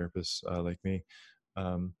Christian therapists like me,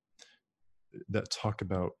 that talk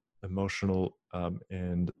about emotional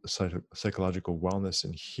and psychological wellness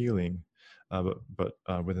and healing, but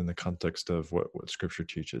within the context of what Scripture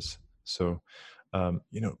teaches. So,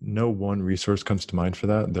 no one resource comes to mind for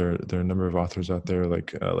that. There are a number of authors out there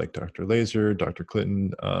like Dr. Laser, Dr.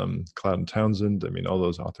 Clinton, Cloud and Townsend. I mean, all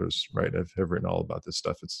those authors, right, have written all about this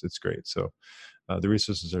stuff. It's great. So the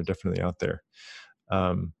resources are definitely out there.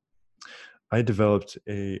 I developed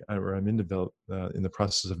in the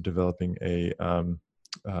process of developing a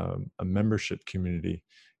membership community.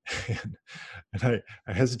 And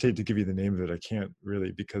I hesitate to give you the name of it. I can't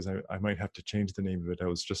really, because I might have to change the name of it. I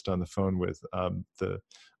was just on the phone with a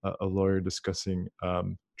lawyer discussing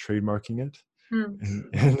trademarking it. And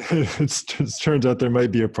it turns out there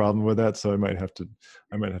might be a problem with that, so I might have to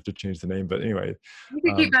change the name. But anyway, you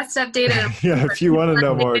can keep us updated. Yeah, if you want to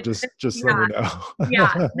know more, just let me know.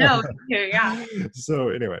 Yeah, no, yeah. So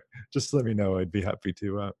anyway, just let me know. I'd be happy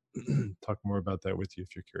to talk more about that with you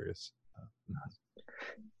if you're curious.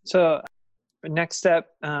 So, next step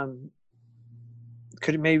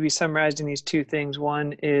could maybe be summarized in these two things.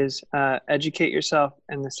 One is educate yourself,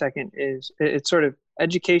 and the second is it's sort of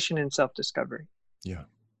education and self-discovery. Yeah,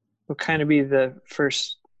 will kind of be the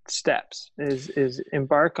first steps. Is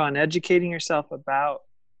embark on educating yourself about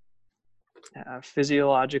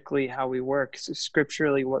physiologically how we work, so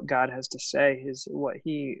scripturally what God has to say, is what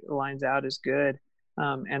He lines out as good,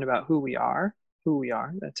 and about who we are.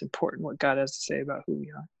 That's important, what God has to say about who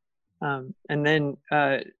we are. And then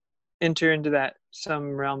enter into that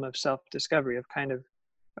some realm of self-discovery of kind of,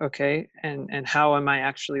 okay, and how am I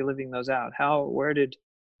actually living those out? How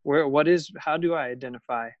do I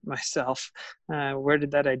identify myself? Where did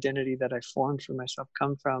that identity that I formed for myself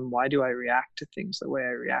come from? Why do I react to things the way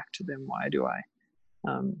I react to them? Why do I,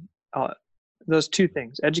 those two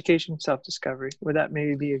things, education, self-discovery. Would that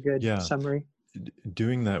maybe be a good summary?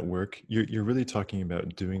 Doing that work, you're really talking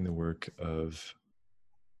about doing the work of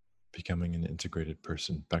becoming an integrated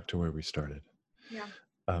person, back to where we started. Yeah.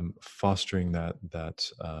 Fostering that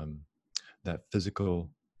physical,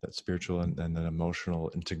 that spiritual, and that emotional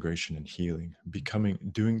integration and healing, doing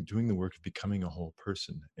the work of becoming a whole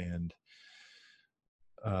person, and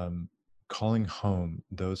calling home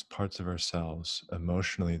those parts of ourselves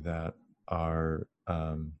emotionally that are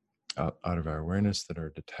out of our awareness, that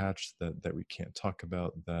are detached, that we can't talk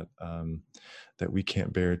about, that we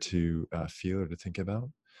can't bear to feel or to think about.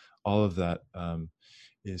 All of that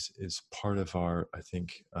is part of our, I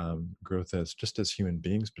think, growth as human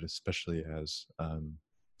beings, but especially as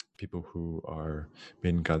people who are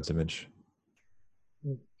made in God's image.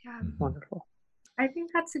 Yeah. Mm-hmm. Wonderful. I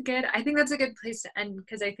think that's a good place to end,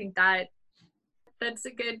 because I think that's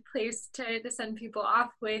a good place to send people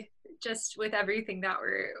off with everything that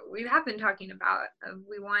we have been talking about.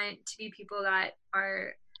 We want to be people that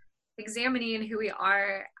are examining who we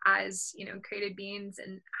are as, created beings,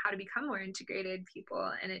 and how to become more integrated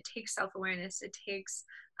people. And it takes self-awareness. It takes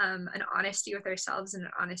an honesty with ourselves and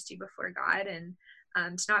an honesty before God, and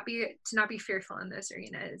to not be fearful in those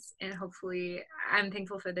arenas. And hopefully, I'm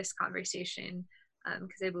thankful for this conversation,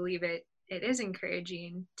 because I believe it is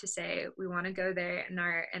encouraging to say we want to go there in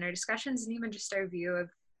our discussions, and even just our view of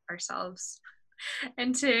ourselves,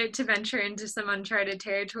 and to venture into some uncharted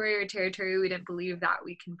territory, or territory we didn't believe that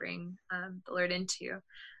we can bring the Lord into.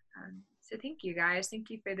 So thank you guys. Thank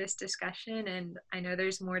you for this discussion. And I know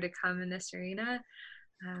there's more to come in this arena.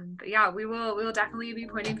 But yeah, we will definitely be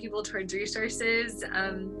pointing people towards resources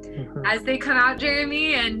as they come out,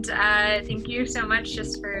 Jeremy. And thank you so much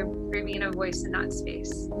just for being a voice in that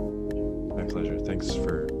space. My pleasure. Thanks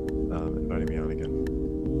for inviting me on again.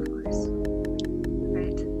 Of course. All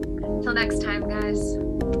right. Till next time, guys.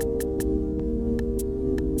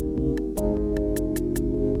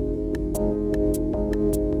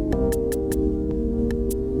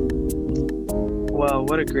 Well,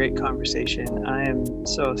 what a great conversation. I am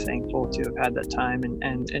so thankful to have had that time,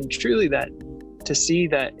 and truly that to see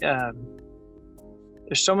that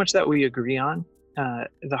there's so much that we agree on,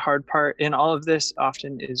 the hard part in all of this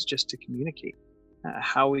often is just to communicate,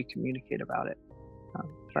 how we communicate about it.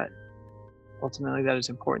 But ultimately, that is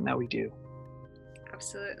important that we do.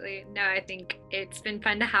 Absolutely. No, I think it's been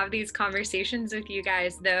fun to have these conversations with you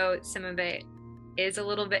guys, though some of it is a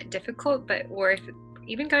little bit difficult, but worth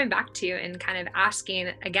even going back to and kind of asking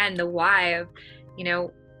again the why of,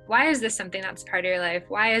 why is this something that's part of your life?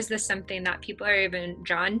 Why is this something that people are even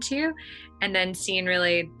drawn to? And then seeing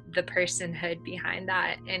really the personhood behind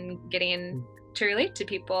that and getting to relate to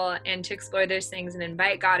people and to explore those things and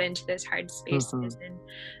invite God into those hard spaces.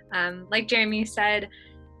 And like Jeremy said,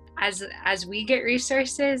 as we get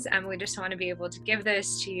resources, we just want to be able to give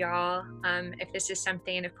those to y'all. If this is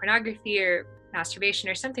something, if pornography or masturbation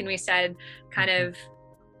or something we said kind of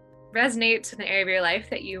resonates with an area of your life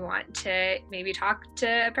that you want to maybe talk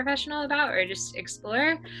to a professional about or just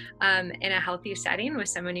explore in a healthy setting with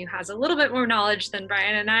someone who has a little bit more knowledge than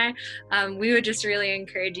Brian and I, we would just really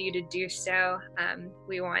encourage you to do so.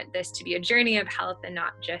 We want this to be a journey of health and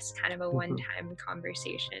not just kind of a one-time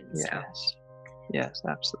conversation. Yes,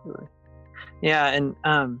 absolutely. Yeah, and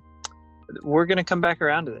we're going to come back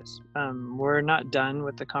around to this. We're not done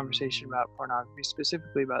with the conversation about pornography,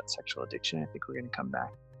 specifically about sexual addiction. I think we're going to come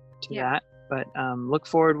back to that. But look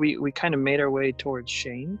forward. We kind of made our way towards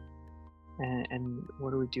shame. And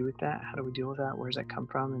what do we do with that? How do we deal with that? Where does that come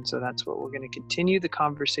from? And so that's what we're going to continue the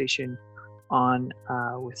conversation on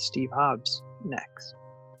with Steve Hobbs next.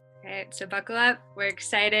 All right, so buckle up. We're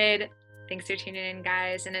excited. Thanks for tuning in,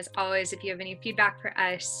 guys. And as always, if you have any feedback for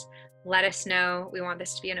us, let us know. We want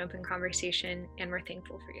this to be an open conversation, and we're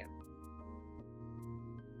thankful for you.